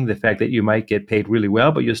training, the fact that you might get paid really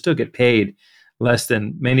well, but you'll still get paid less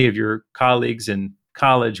than many of your colleagues in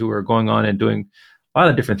college who are going on and doing a lot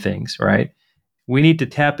of different things, right? We need to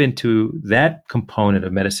tap into that component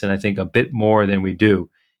of medicine, I think, a bit more than we do.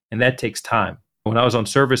 And that takes time. When I was on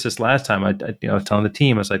service this last time, I was telling the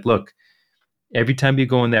team, I was like, look, every time you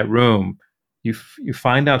go in that room, you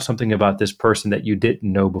find out something about this person that you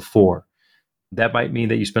didn't know before. That might mean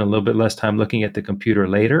that you spend a little bit less time looking at the computer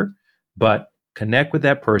later, but connect with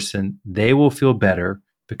that person. They will feel better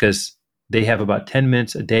because they have about 10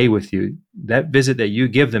 minutes a day with you. That visit that you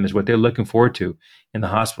give them is what they're looking forward to in the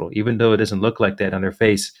hospital, even though it doesn't look like that on their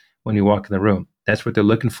face when you walk in the room. That's what they're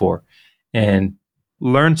looking for. And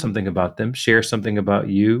learn something about them, share something about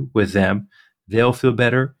you with them. They'll feel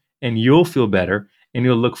better and you'll feel better, and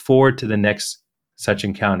you'll look forward to the next such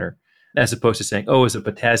encounter, as opposed to saying, oh, is the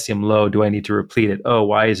potassium low? Do I need to replete it? Oh,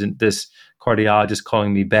 why isn't this cardiologist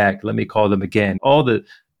calling me back? Let me call them again. All the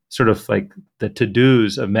sort of like the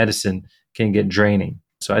to-dos of medicine can get draining.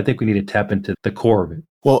 So I think we need to tap into the core of it.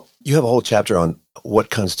 Well, you have a whole chapter on what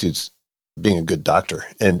constitutes being a good doctor.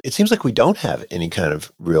 And it seems like we don't have any kind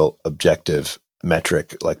of real objective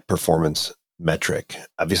metric, like performance metric.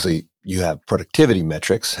 Obviously, you have productivity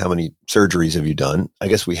metrics. How many surgeries have you done? I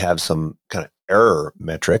guess we have some kind of error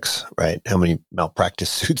metrics, right? How many malpractice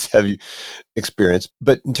suits have you experienced?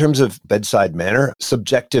 But in terms of bedside manner,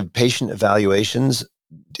 subjective patient evaluations,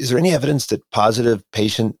 is there any evidence that positive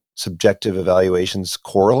patient subjective evaluations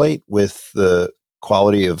correlate with the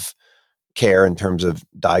quality of care in terms of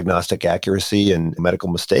diagnostic accuracy and medical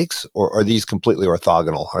mistakes? Or are these completely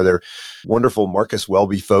orthogonal? Are there wonderful Marcus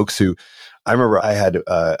Welby folks who, I remember I had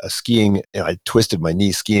a skiing, I twisted my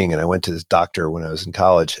knee skiing, and I went to this doctor when I was in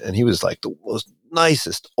college, and he was like the most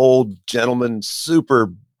nicest old gentleman,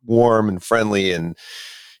 super warm and friendly, and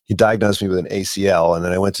he diagnosed me with an ACL. And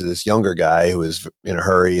then I went to this younger guy who was in a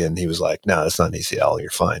hurry, and he was like, no, that's not an ACL. You're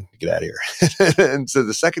fine. Get out of here. And so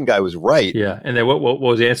the second guy was right. Yeah. And then what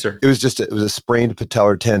was the answer? It was a sprained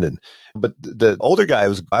patellar tendon. But the older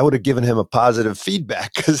guy I would have given him a positive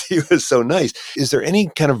feedback because he was so nice. Is there any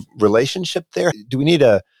kind of relationship there? Do we need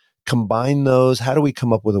to combine those? How do we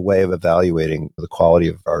come up with a way of evaluating the quality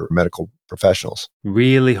of our medical professionals?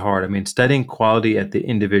 Really hard. I mean, studying quality at the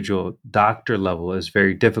individual doctor level is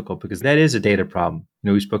very difficult because that is a data problem.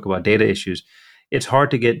 We spoke about data issues. It's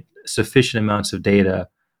hard to get sufficient amounts of data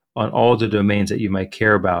on all the domains that you might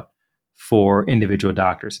care about for individual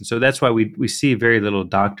doctors. And so that's why we see very little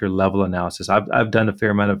doctor level analysis. I've done a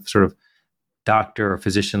fair amount of sort of doctor or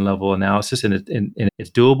physician level analysis, and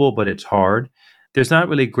it's doable, but it's hard. There's not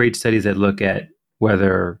really great studies that look at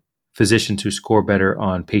whether physicians who score better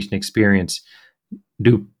on patient experience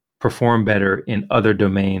do perform better in other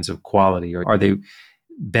domains of quality, or are they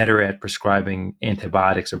better at prescribing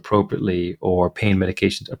antibiotics appropriately or pain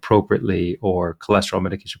medications appropriately or cholesterol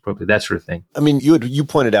medication appropriately, that sort of thing. I mean, you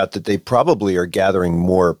pointed out that they probably are gathering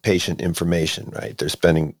more patient information, right? They're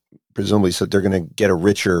spending, presumably, so they're going to get a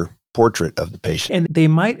richer portrait of the patient. And they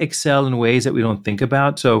might excel in ways that we don't think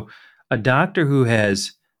about. So a doctor who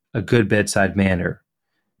has a good bedside manner,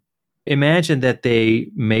 imagine that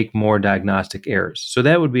they make more diagnostic errors. So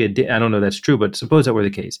that would be I don't know if that's true, but suppose that were the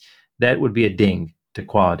case. That would be a ding to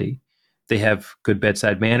quality. They have good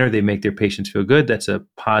bedside manner. They make their patients feel good. That's a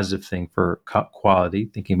positive thing for quality,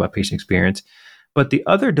 thinking about patient experience. But the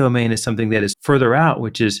other domain is something that is further out,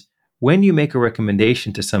 which is when you make a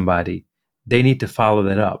recommendation to somebody, they need to follow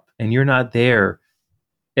that up. And you're not there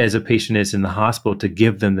as a patient is in the hospital to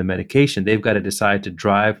give them the medication. They've got to decide to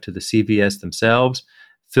drive to the CVS themselves,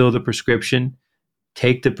 fill the prescription,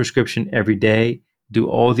 take the prescription every day, do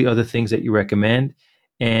all the other things that you recommend.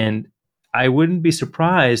 And I wouldn't be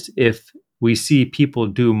surprised if we see people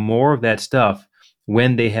do more of that stuff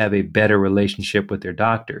when they have a better relationship with their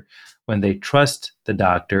doctor, when they trust the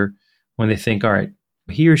doctor, when they think, all right,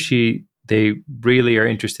 he or she, they really are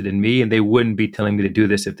interested in me, and they wouldn't be telling me to do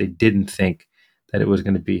this if they didn't think that it was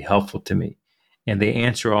going to be helpful to me. And they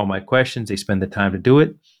answer all my questions. They spend the time to do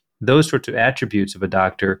it. Those sorts of attributes of a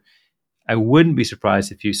doctor, I wouldn't be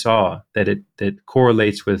surprised if you saw that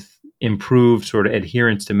correlates with improved sort of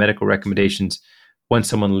adherence to medical recommendations once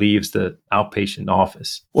someone leaves the outpatient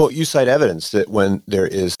office. Well, you cite evidence that when there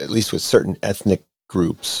is, at least with certain ethnic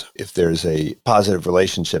groups, if there's a positive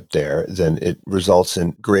relationship there, then it results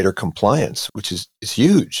in greater compliance, which is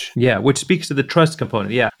huge. Yeah, which speaks to the trust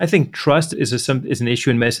component. Yeah, I think trust is an issue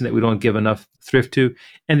in medicine that we don't give enough thrift to.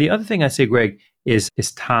 And the other thing I say, Greg, is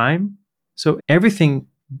time. So everything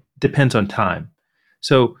depends on time.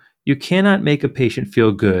 So you cannot make a patient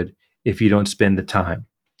feel good if you don't spend the time.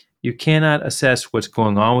 You cannot assess what's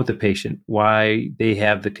going on with the patient, why they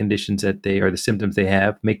have the conditions that they or the symptoms they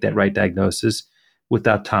have, make that right diagnosis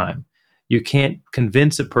without time. You can't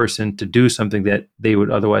convince a person to do something that they would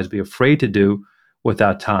otherwise be afraid to do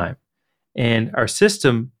without time. And our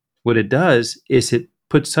system, what it does is it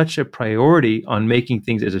puts such a priority on making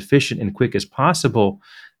things as efficient and quick as possible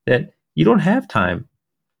that you don't have time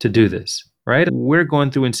to do this, right? We're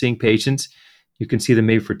going through and seeing patients. You can see them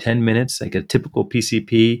maybe for 10 minutes, like a typical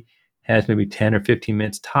PCP has maybe 10 or 15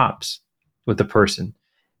 minutes tops with the person.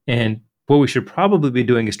 And what we should probably be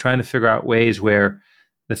doing is trying to figure out ways where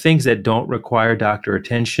the things that don't require doctor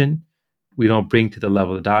attention, we don't bring to the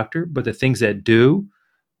level of the doctor, but the things that do,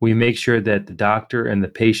 we make sure that the doctor and the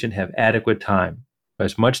patient have adequate time,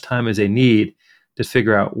 as much time as they need to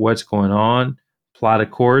figure out what's going on, plot a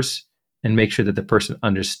course, and make sure that the person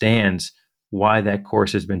understands why that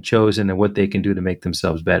course has been chosen and what they can do to make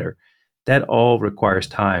themselves better. That all requires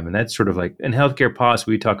time. And that's sort of like in healthcare policy,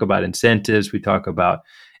 we talk about incentives, we talk about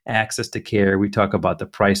access to care, we talk about the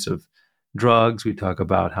price of drugs, we talk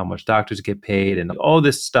about how much doctors get paid and all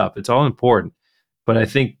this stuff. It's all important. But I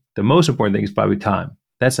think the most important thing is probably time.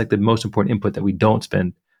 That's like the most important input that we don't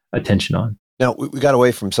spend attention on. Now, we got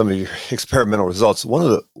away from some of your experimental results. One of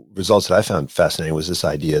the results that I found fascinating was this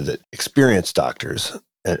idea that experienced doctors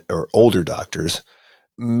or older doctors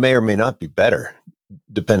may or may not be better,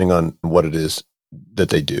 depending on what it is that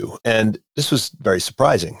they do. And this was very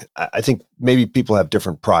surprising. I think maybe people have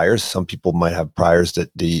different priors. Some people might have priors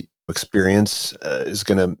that the experience is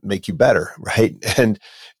going to make you better, right? And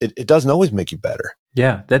it doesn't always make you better.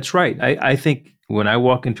 Yeah, that's right. I think when I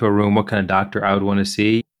walk into a room, what kind of doctor I would want to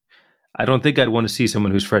see, I don't think I'd want to see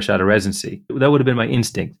someone who's fresh out of residency. That would have been my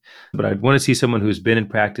instinct. But I'd want to see someone who's been in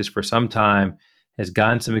practice for some time, has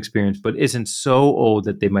gotten some experience, but isn't so old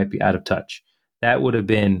that they might be out of touch. That would have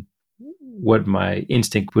been what my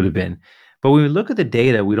instinct would have been. But when we look at the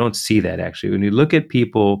data, we don't see that actually. When you look at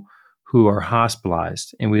people who are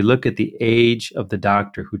hospitalized and we look at the age of the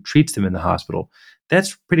doctor who treats them in the hospital,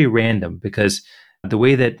 that's pretty random because the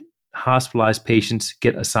way that hospitalized patients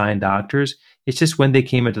get assigned doctors, it's just when they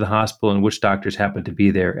came into the hospital and which doctors happen to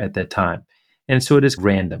be there at that time. And so it is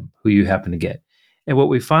random who you happen to get. And what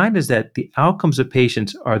we find is that the outcomes of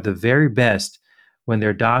patients are the very best when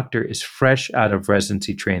their doctor is fresh out of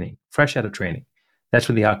residency training, fresh out of training. That's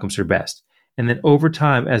when the outcomes are best. And then over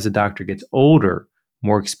time, as the doctor gets older,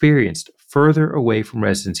 more experienced, further away from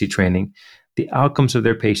residency training, the outcomes of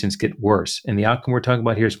their patients get worse. And the outcome we're talking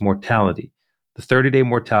about here is mortality. The 30-day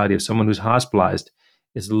mortality of someone who's hospitalized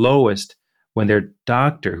is lowest when their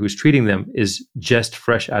doctor who's treating them is just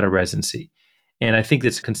fresh out of residency. And I think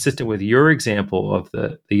that's consistent with your example of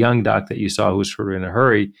the young doc that you saw who was sort of in a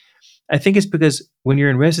hurry. I think it's because when you're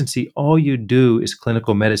in residency, all you do is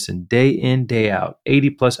clinical medicine, day in, day out, 80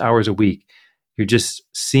 plus hours a week. You're just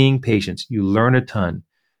seeing patients. You learn a ton.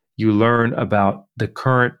 You learn about the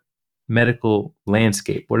current medical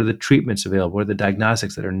landscape. What are the treatments available? What are the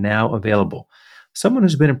diagnostics that are now available? Someone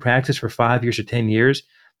who's been in practice for 5 years or 10 years,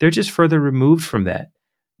 they're just further removed from that.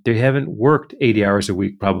 They haven't worked 80 hours a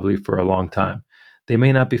week probably for a long time. They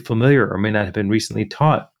may not be familiar or may not have been recently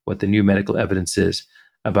taught what the new medical evidence is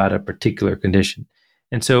about a particular condition.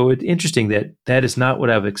 And so it's interesting that that is not what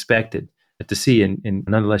I've expected to see, and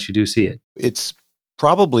nonetheless, you do see it. It's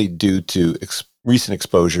probably due to recent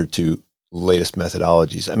exposure to latest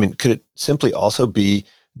methodologies. I mean, could it simply also be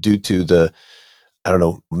due to the,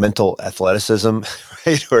 mental athleticism,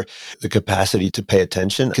 right? Or the capacity to pay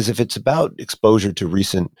attention? Because if it's about exposure to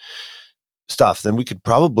recent stuff, then we could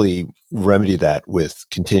probably remedy that with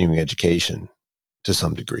continuing education to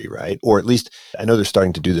some degree, right? Or at least, I know they're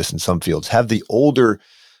starting to do this in some fields, have the older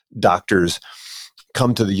doctors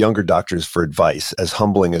come to the younger doctors for advice, as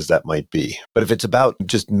humbling as that might be. But if it's about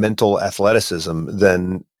just mental athleticism,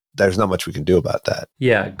 then there's not much we can do about that.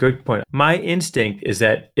 Yeah, good point. My instinct is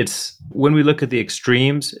that it's, when we look at the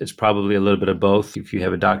extremes, it's probably a little bit of both. If you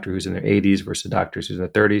have a doctor who's in their 80s versus doctors who's in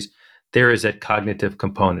their 30s, there is that cognitive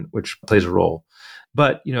component, which plays a role.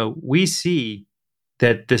 But, we see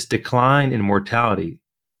that this decline in mortality,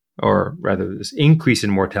 or rather this increase in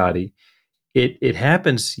mortality, it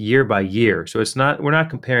happens year by year. So we're not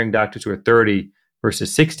comparing doctors who are 30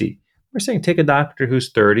 versus 60. We're saying take a doctor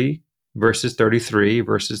who's 30 versus 33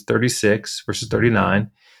 versus 36 versus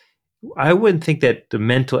 39. I wouldn't think that the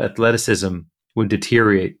mental athleticism would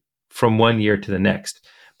deteriorate from one year to the next.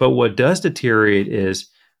 But what does deteriorate is,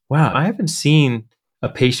 wow, I haven't seen a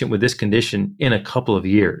patient with this condition in a couple of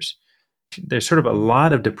years. There's sort of a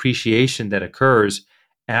lot of depreciation that occurs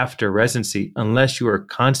after residency unless you are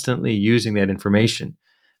constantly using that information.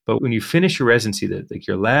 But when you finish your residency, like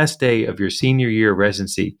your last day of your senior year of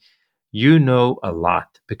residency, you know a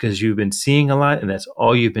lot because you've been seeing a lot and that's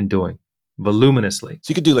all you've been doing voluminously.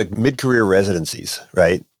 So you could do like mid-career residencies,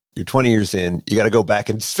 right? You're 20 years in, you got to go back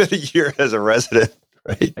and spend a year as a resident,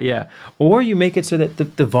 right? Yeah. Or you make it so that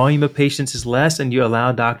the volume of patients is less and you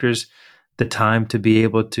allow doctors the time to be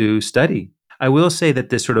able to study. I will say that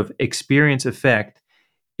this sort of experience effect,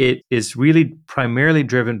 it is really primarily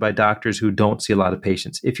driven by doctors who don't see a lot of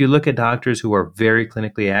patients. If you look at doctors who are very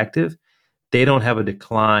clinically active, they don't have a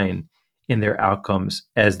decline in their outcomes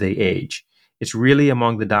as they age. It's really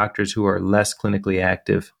among the doctors who are less clinically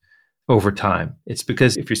active over time. It's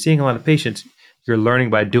because if you're seeing a lot of patients, you're learning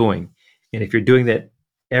by doing. And if you're doing that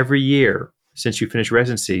every year since you finish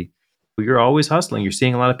residency, you're always hustling. You're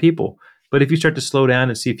seeing a lot of people. But if you start to slow down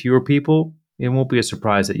and see fewer people, it won't be a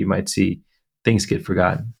surprise that you might see things get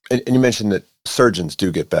forgotten. And you mentioned that surgeons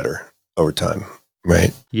do get better over time,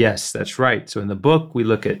 right? Yes, that's right. So in the book, we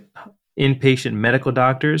look at inpatient medical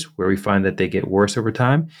doctors where we find that they get worse over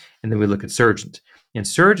time. And then we look at surgeons. And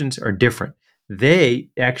surgeons are different. They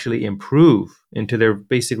actually improve into their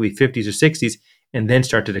basically 50s or 60s and then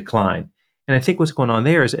start to decline. And I think what's going on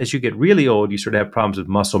there is as you get really old, you sort of have problems with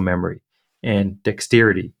muscle memory and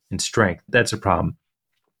dexterity and strength. That's a problem.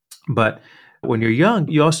 But when you're young,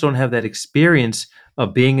 you also don't have that experience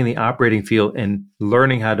of being in the operating field and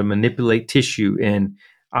learning how to manipulate tissue and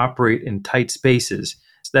operate in tight spaces.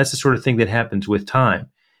 So that's the sort of thing that happens with time.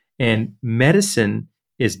 And medicine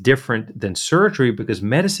is different than surgery because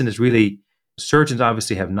medicine is really, surgeons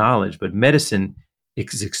obviously have knowledge, but medicine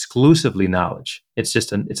is exclusively knowledge. It's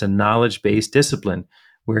a knowledge-based discipline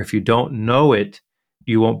where if you don't know it,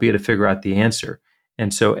 you won't be able to figure out the answer.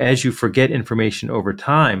 And so as you forget information over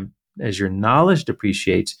time, as your knowledge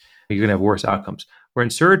depreciates, you're going to have worse outcomes. Where in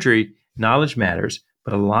surgery, knowledge matters,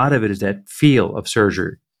 but a lot of it is that feel of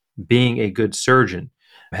surgery, being a good surgeon,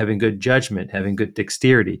 having good judgment, having good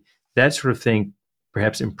dexterity. That sort of thing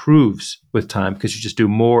perhaps improves with time because you just do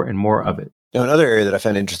more and more of it. Now, another area that I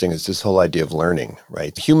find interesting is this whole idea of learning,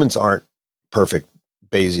 right? Humans aren't perfect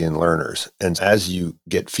Bayesian learners. And as you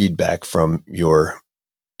get feedback from your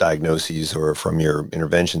diagnoses or from your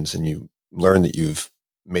interventions and you learn that you've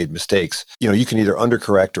made mistakes, you can either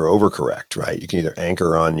undercorrect or overcorrect, right? You can either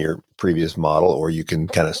anchor on your previous model or you can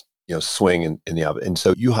kind of, swing in the opposite. And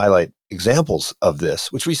so you highlight examples of this,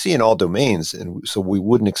 which we see in all domains. And so we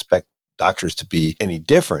wouldn't expect doctors to be any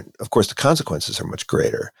different. Of course, the consequences are much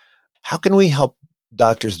greater. How can we help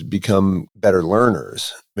doctors to become better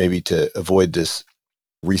learners, maybe to avoid this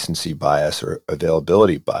recency bias or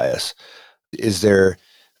availability bias? Is there,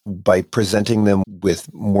 by presenting them with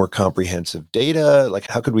more comprehensive data, like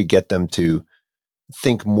how could we get them to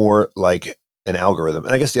think more like an algorithm?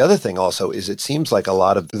 And I guess the other thing also is it seems like a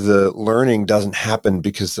lot of the learning doesn't happen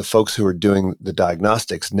because the folks who are doing the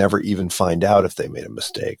diagnostics never even find out if they made a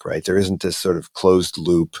mistake, right? There isn't this sort of closed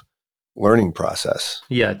loop learning process.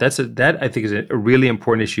 Yeah, that I think is a really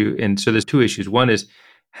important issue. And so there's two issues. One is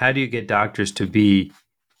how do you get doctors to be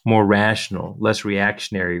more rational, less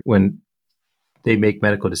reactionary when they make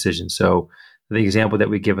medical decisions? So the example that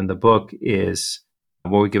we give in the book is,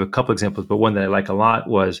 well, we give a couple examples, but one that I like a lot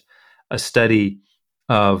was a study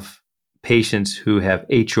of patients who have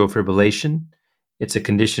atrial fibrillation. It's a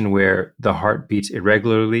condition where the heart beats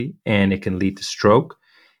irregularly and it can lead to stroke.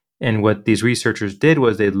 And what these researchers did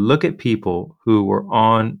was they look at people who were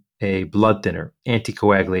on a blood thinner,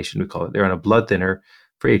 anticoagulation, we call it. They're on a blood thinner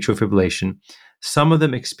for atrial fibrillation. Some of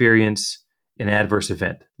them experience an adverse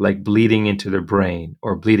event, like bleeding into their brain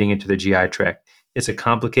or bleeding into the GI tract. It's a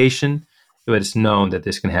complication, but it's known that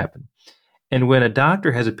this can happen. And when a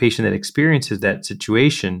doctor has a patient that experiences that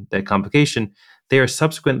situation, that complication, they are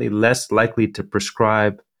subsequently less likely to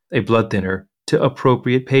prescribe a blood thinner to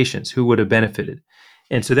appropriate patients who would have benefited.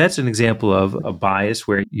 And so that's an example of a bias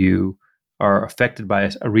where you are affected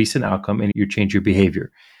by a recent outcome and you change your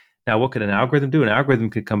behavior. Now, what could an algorithm do? An algorithm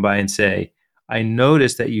could come by and say, I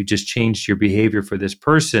noticed that you just changed your behavior for this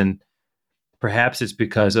person. Perhaps it's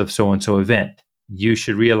because of so-and-so event. You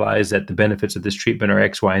should realize that the benefits of this treatment are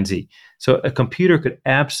X, Y, and Z. So a computer could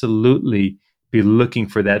absolutely be looking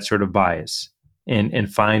for that sort of bias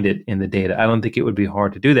and find it in the data. I don't think it would be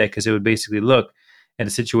hard to do that because it would basically look at a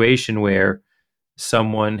situation where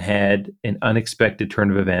someone had an unexpected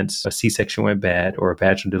turn of events, a C-section went bad or a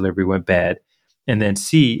vaginal delivery went bad, and then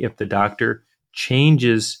see if the doctor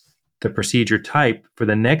changes the procedure type for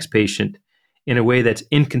the next patient in a way that's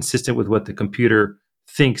inconsistent with what the computer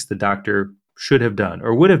thinks the doctor should have done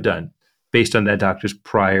or would have done based on that doctor's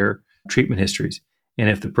prior treatment histories. And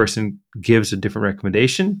if the person gives a different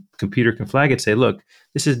recommendation, the computer can flag it, say, look,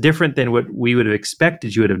 this is different than what we would have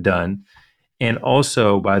expected you would have done. And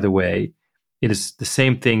also, by the way, it is the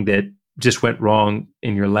same thing that just went wrong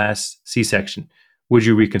in your last C-section. Would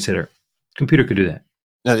you reconsider? Computer could do that.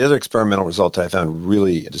 Now, the other experimental result I found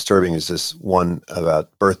really disturbing is this one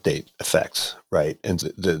about birthdate effects, right? And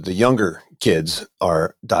the younger kids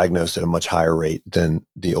are diagnosed at a much higher rate than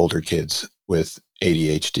the older kids with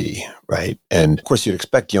ADHD, right? And of course, you'd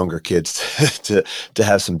expect younger kids to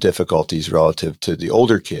have some difficulties relative to the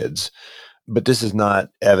older kids, but this is not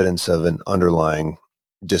evidence of an underlying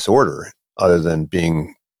disorder other than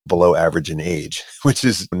being below average in age, which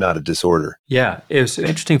is not a disorder. Yeah, it was an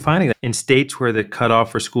interesting finding that in states where the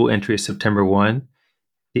cutoff for school entry is September 1,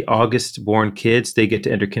 the August-born kids, they get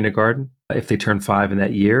to enter kindergarten if they turn 5 in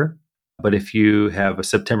that year. But if you have a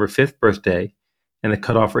September 5th birthday and the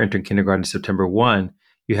cutoff for entering kindergarten is September 1,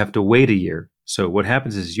 you have to wait a year. So what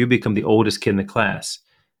happens is you become the oldest kid in the class,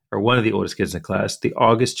 or one of the oldest kids in the class. The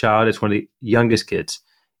August child is one of the youngest kids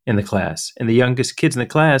in the class. And the youngest kids in the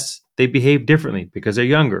class, they behave differently because they're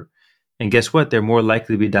younger. And guess what? They're more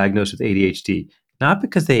likely to be diagnosed with ADHD, not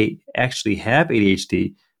because they actually have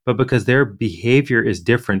ADHD, but because their behavior is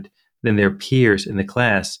different than their peers in the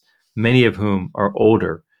class, many of whom are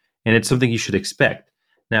older. And it's something you should expect.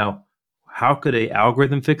 Now, how could an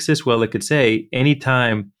algorithm fix this? Well, it could say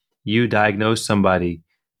anytime you diagnose somebody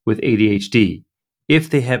with ADHD, if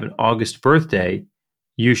they have an August birthday,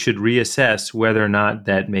 you should reassess whether or not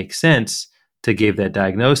that makes sense to give that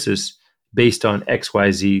diagnosis based on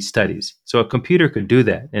XYZ studies. So a computer could do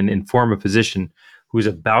that and inform a physician who's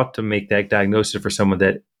about to make that diagnosis for someone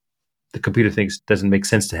that the computer thinks doesn't make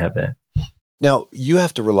sense to have that. Now, you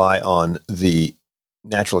have to rely on the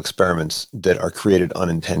natural experiments that are created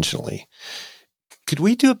unintentionally. Could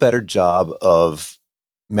we do a better job of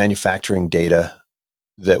manufacturing data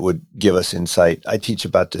that would give us insight? I teach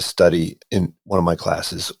about this study in one of my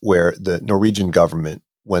classes where the Norwegian government,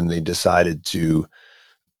 when they decided to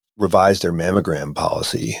revise their mammogram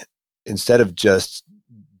policy, instead of just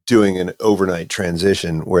doing an overnight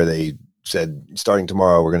transition where they said, starting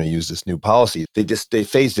tomorrow, we're going to use this new policy, they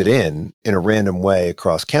phased it in a random way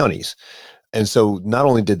across counties. And so not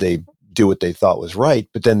only did they do what they thought was right,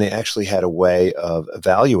 but then they actually had a way of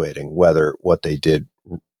evaluating whether what they did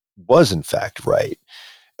was in fact right.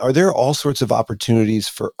 Are there all sorts of opportunities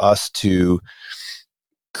for us to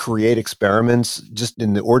create experiments just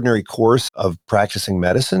in the ordinary course of practicing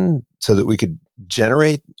medicine so that we could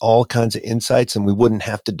generate all kinds of insights and we wouldn't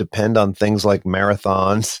have to depend on things like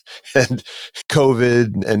marathons and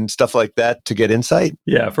COVID and stuff like that to get insight?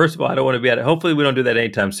 Yeah, first of all, I don't want to be hopefully we don't do that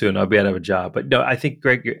anytime soon. I'll be out of a job. But no, I think,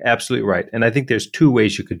 Greg, you're absolutely right. And I think there's two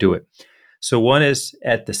ways you could do it. So one is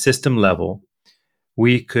at the system level,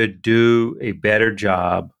 we could do a better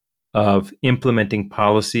job of implementing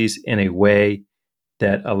policies in a way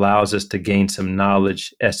that allows us to gain some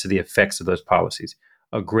knowledge as to the effects of those policies.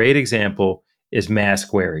 A great example is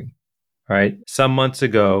mask wearing, right? Some months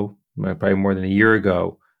ago, probably more than a year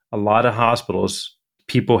ago, a lot of hospitals,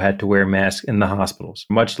 people had to wear masks in the hospitals,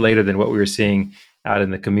 much later than what we were seeing out in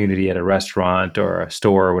the community at a restaurant or a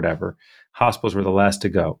store or whatever. Hospitals were the last to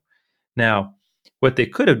go. Now, what they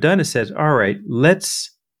could have done is said, all right,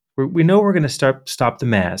 we know we're going to stop the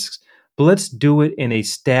masks, but let's do it in a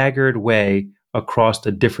staggered way across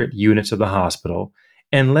the different units of the hospital.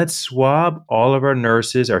 And let's swab all of our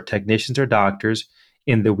nurses, our technicians, our doctors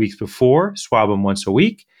in the weeks before, swab them once a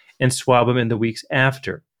week, and swab them in the weeks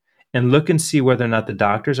after. And look and see whether or not the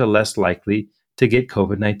doctors are less likely to get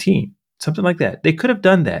COVID-19. Something like that. They could have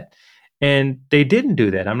done that. And they didn't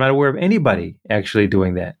do that. I'm not aware of anybody actually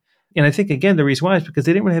doing that. And I think, again, the reason why is because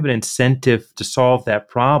they didn't really have an incentive to solve that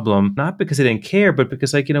problem, not because they didn't care, but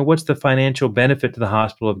because, what's the financial benefit to the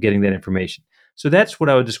hospital of getting that information? So that's what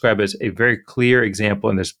I would describe as a very clear example,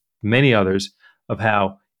 and there's many others, of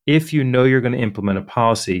how if you know you're going to implement a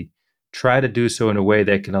policy, try to do so in a way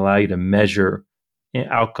that can allow you to measure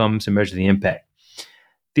outcomes and measure the impact.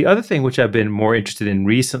 The other thing which I've been more interested in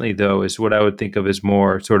recently, though, is what I would think of as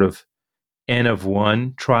more sort of N of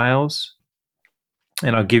one trials.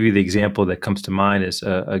 And I'll give you the example that comes to mind is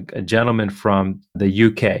a gentleman from the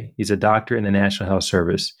UK. He's a doctor in the National Health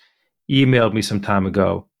Service. Emailed me some time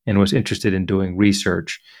ago and was interested in doing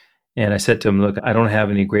research. And I said to him, look, I don't have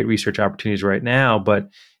any great research opportunities right now, but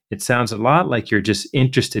it sounds a lot like you're just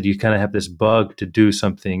interested. You kind of have this bug to do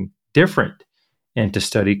something different. and to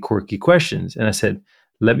study quirky questions. And I said,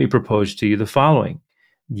 let me propose to you the following.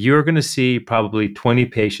 You're going to see probably 20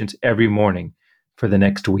 patients every morning for the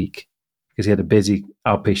next week because he had a busy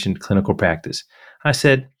outpatient clinical practice. I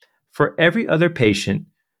said, for every other patient,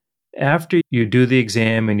 after you do the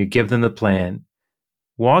exam and you give them the plan,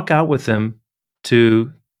 walk out with them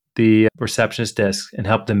to the receptionist desk and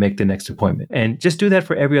help them make the next appointment. And just do that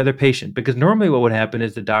for every other patient, because normally what would happen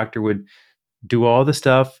is the doctor would do all the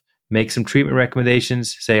stuff, make some treatment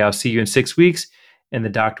recommendations, say, I'll see you in 6 weeks. And the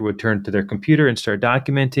doctor would turn to their computer and start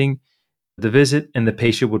documenting the visit, and the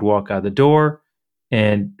patient would walk out the door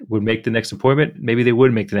and would make the next appointment. Maybe they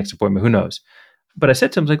would make the next appointment, who knows? But I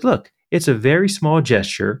said to him, like, look, it's a very small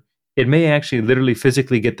gesture. It may actually literally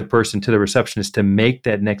physically get the person to the receptionist to make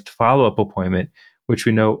that next follow-up appointment, which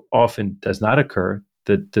we know often does not occur,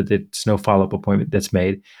 that it's no follow-up appointment that's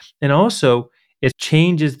made. And also, it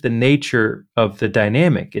changes the nature of the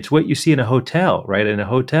dynamic. It's what you see in a hotel, right? In a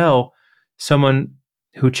hotel, someone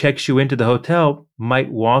who checks you into the hotel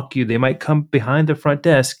might walk you, they might come behind the front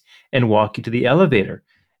desk and walk you to the elevator.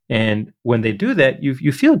 And when they do that,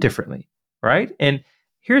 you feel differently, right? And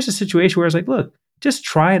here's a situation where it's like, look, just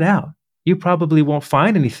try it out. You probably won't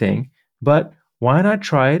find anything, but why not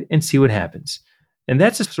try it and see what happens? And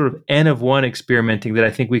that's a sort of N of one experimenting that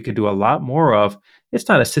I think we could do a lot more of. It's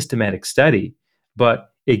not a systematic study,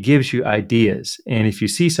 but it gives you ideas. And if you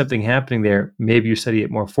see something happening there, maybe you study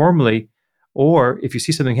it more formally, or if you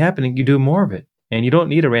see something happening, you do more of it. And you don't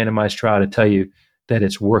need a randomized trial to tell you that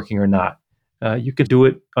it's working or not. You can do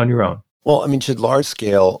it on your own. Well, I mean, should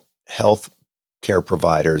large-scale health care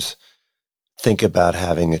providers think about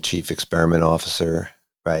having a chief experiment officer,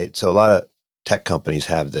 right? So a lot of tech companies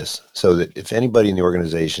have this, so that if anybody in the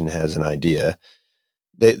organization has an idea,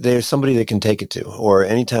 there's somebody they can take it to, or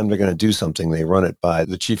anytime they're going to do something, they run it by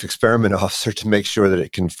the chief experiment officer to make sure that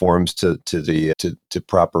it conforms to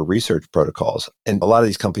proper research protocols. And a lot of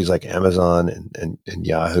these companies like Amazon and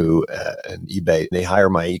Yahoo and eBay, they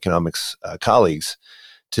hire my economics colleagues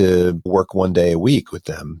to work one day a week with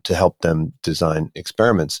them to help them design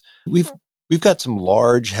experiments. We've got some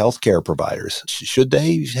large healthcare providers. Should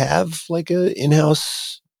they have like an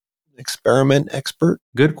in-house experiment expert?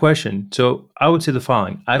 Good question. So I would say the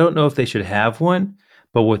following. I don't know if they should have one,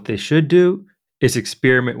 but what they should do is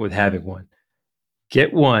experiment with having one.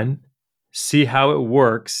 Get one, see how it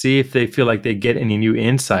works, see if they feel like they get any new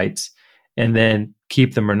insights, and then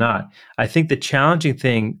keep them or not. I think the challenging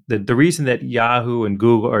thing, the reason that Yahoo and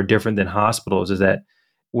Google are different than hospitals is that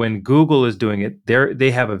when Google is doing it, they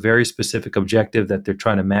have a very specific objective that they're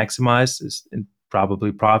trying to maximize, and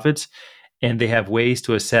probably profits. And they have ways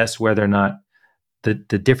to assess whether or not the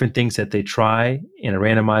different things that they try in a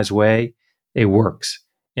randomized way, it works.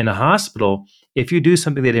 In a hospital, if you do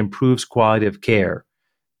something that improves quality of care,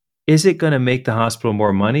 is it going to make the hospital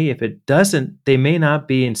more money? If it doesn't, they may not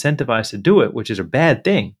be incentivized to do it, which is a bad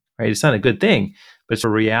thing, right? It's not a good thing, but it's a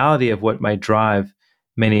reality of what might drive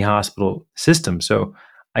many hospital systems. So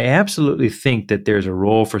I absolutely think that there's a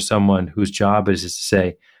role for someone whose job is to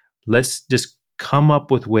say, let's just come up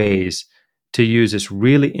with ways to use this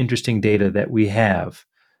really interesting data that we have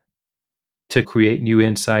to create new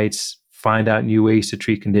insights, find out new ways to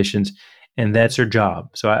treat conditions, and that's their job.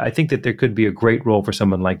 So I think that there could be a great role for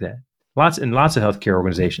someone like that. Lots of healthcare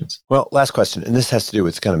organizations. Well, last question, and this has to do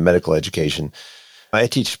with kind of medical education. I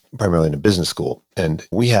teach primarily in a business school, and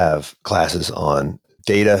we have classes on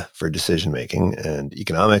data for decision-making and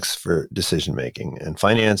economics for decision-making and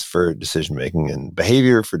finance for decision-making and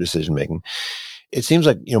behavior for decision-making. It seems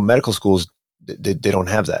like, medical schools, they don't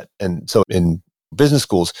have that. And so in business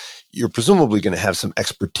schools, you're presumably going to have some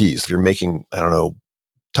expertise. If you're making,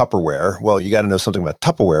 Tupperware, well, you got to know something about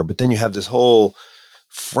Tupperware, but then you have this whole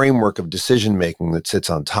framework of decision-making that sits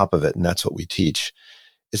on top of it, and that's what we teach.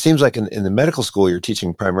 It seems like in the medical school, you're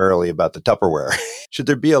teaching primarily about the Tupperware. Should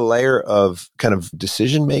there be a layer of kind of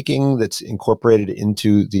decision-making that's incorporated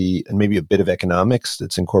into and maybe a bit of economics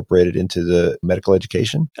that's incorporated into the medical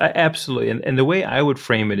education? Absolutely. And the way I would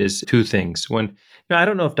frame it is two things. One, I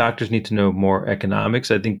don't know if doctors need to know more economics.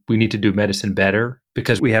 I think we need to do medicine better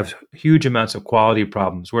because we have huge amounts of quality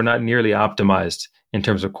problems. We're not nearly optimized in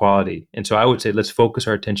terms of quality. And so I would say let's focus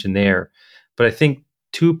our attention there. But I think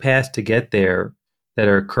two paths to get there that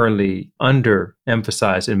are currently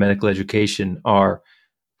underemphasized in medical education are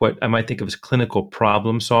what I might think of as clinical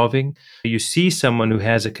problem solving. You see someone who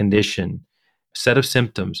has a condition, set of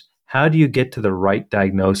symptoms. How do you get to the right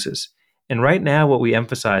diagnosis? And right now, what we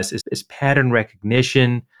emphasize is pattern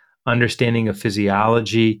recognition, understanding of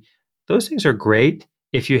physiology. Those things are great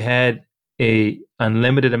if you had an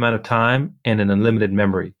unlimited amount of time and an unlimited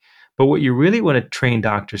memory. But what you really want to train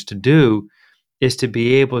doctors to do is to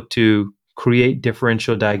be able to create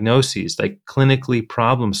differential diagnoses, like clinically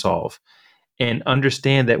problem solve, and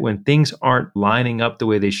understand that when things aren't lining up the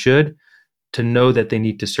way they should, to know that they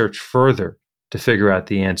need to search further to figure out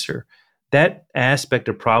the answer. That aspect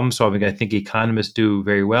of problem solving, I think economists do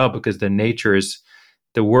very well because the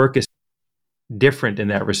work is different in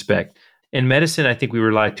that respect. In medicine, I think we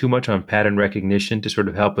rely too much on pattern recognition to sort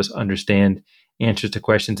of help us understand answers to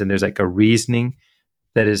questions. And there's like a reasoning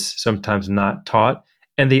that is sometimes not taught.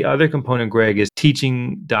 And the other component, Greg, is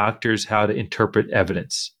teaching doctors how to interpret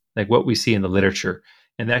evidence, like what we see in the literature.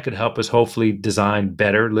 And that could help us hopefully design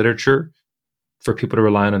better literature for people to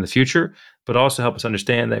rely on in the future, but also help us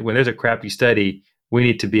understand that when there's a crappy study, we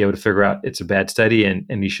need to be able to figure out it's a bad study and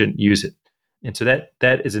you shouldn't use it. And so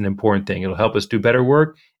that is an important thing. It'll help us do better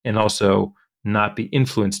work and also not be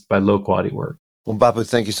influenced by low quality work. Well, Bapu,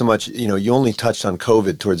 thank you so much. You only touched on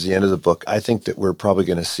COVID towards the end of the book. I think that we're probably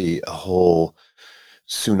going to see a whole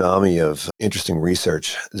tsunami of interesting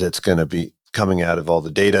research that's going to be coming out of all the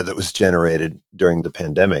data that was generated during the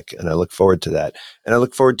pandemic. And I look forward to that. And I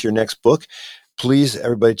look forward to your next book. Please,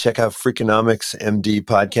 everybody, check out Freakonomics M.D.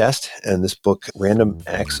 podcast and this book, Random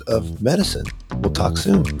Acts of Medicine. We'll talk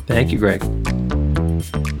soon. Thank you, Greg.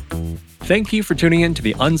 Thank you for tuning in to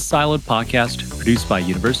the unSILOed podcast produced by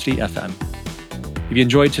University FM. If you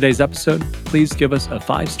enjoyed today's episode, please give us a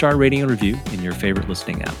 5-star rating and review in your favorite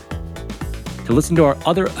listening app. To listen to our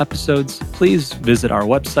other episodes, please visit our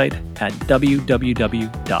website at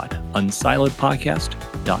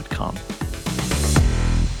www.unsiloedpodcast.com.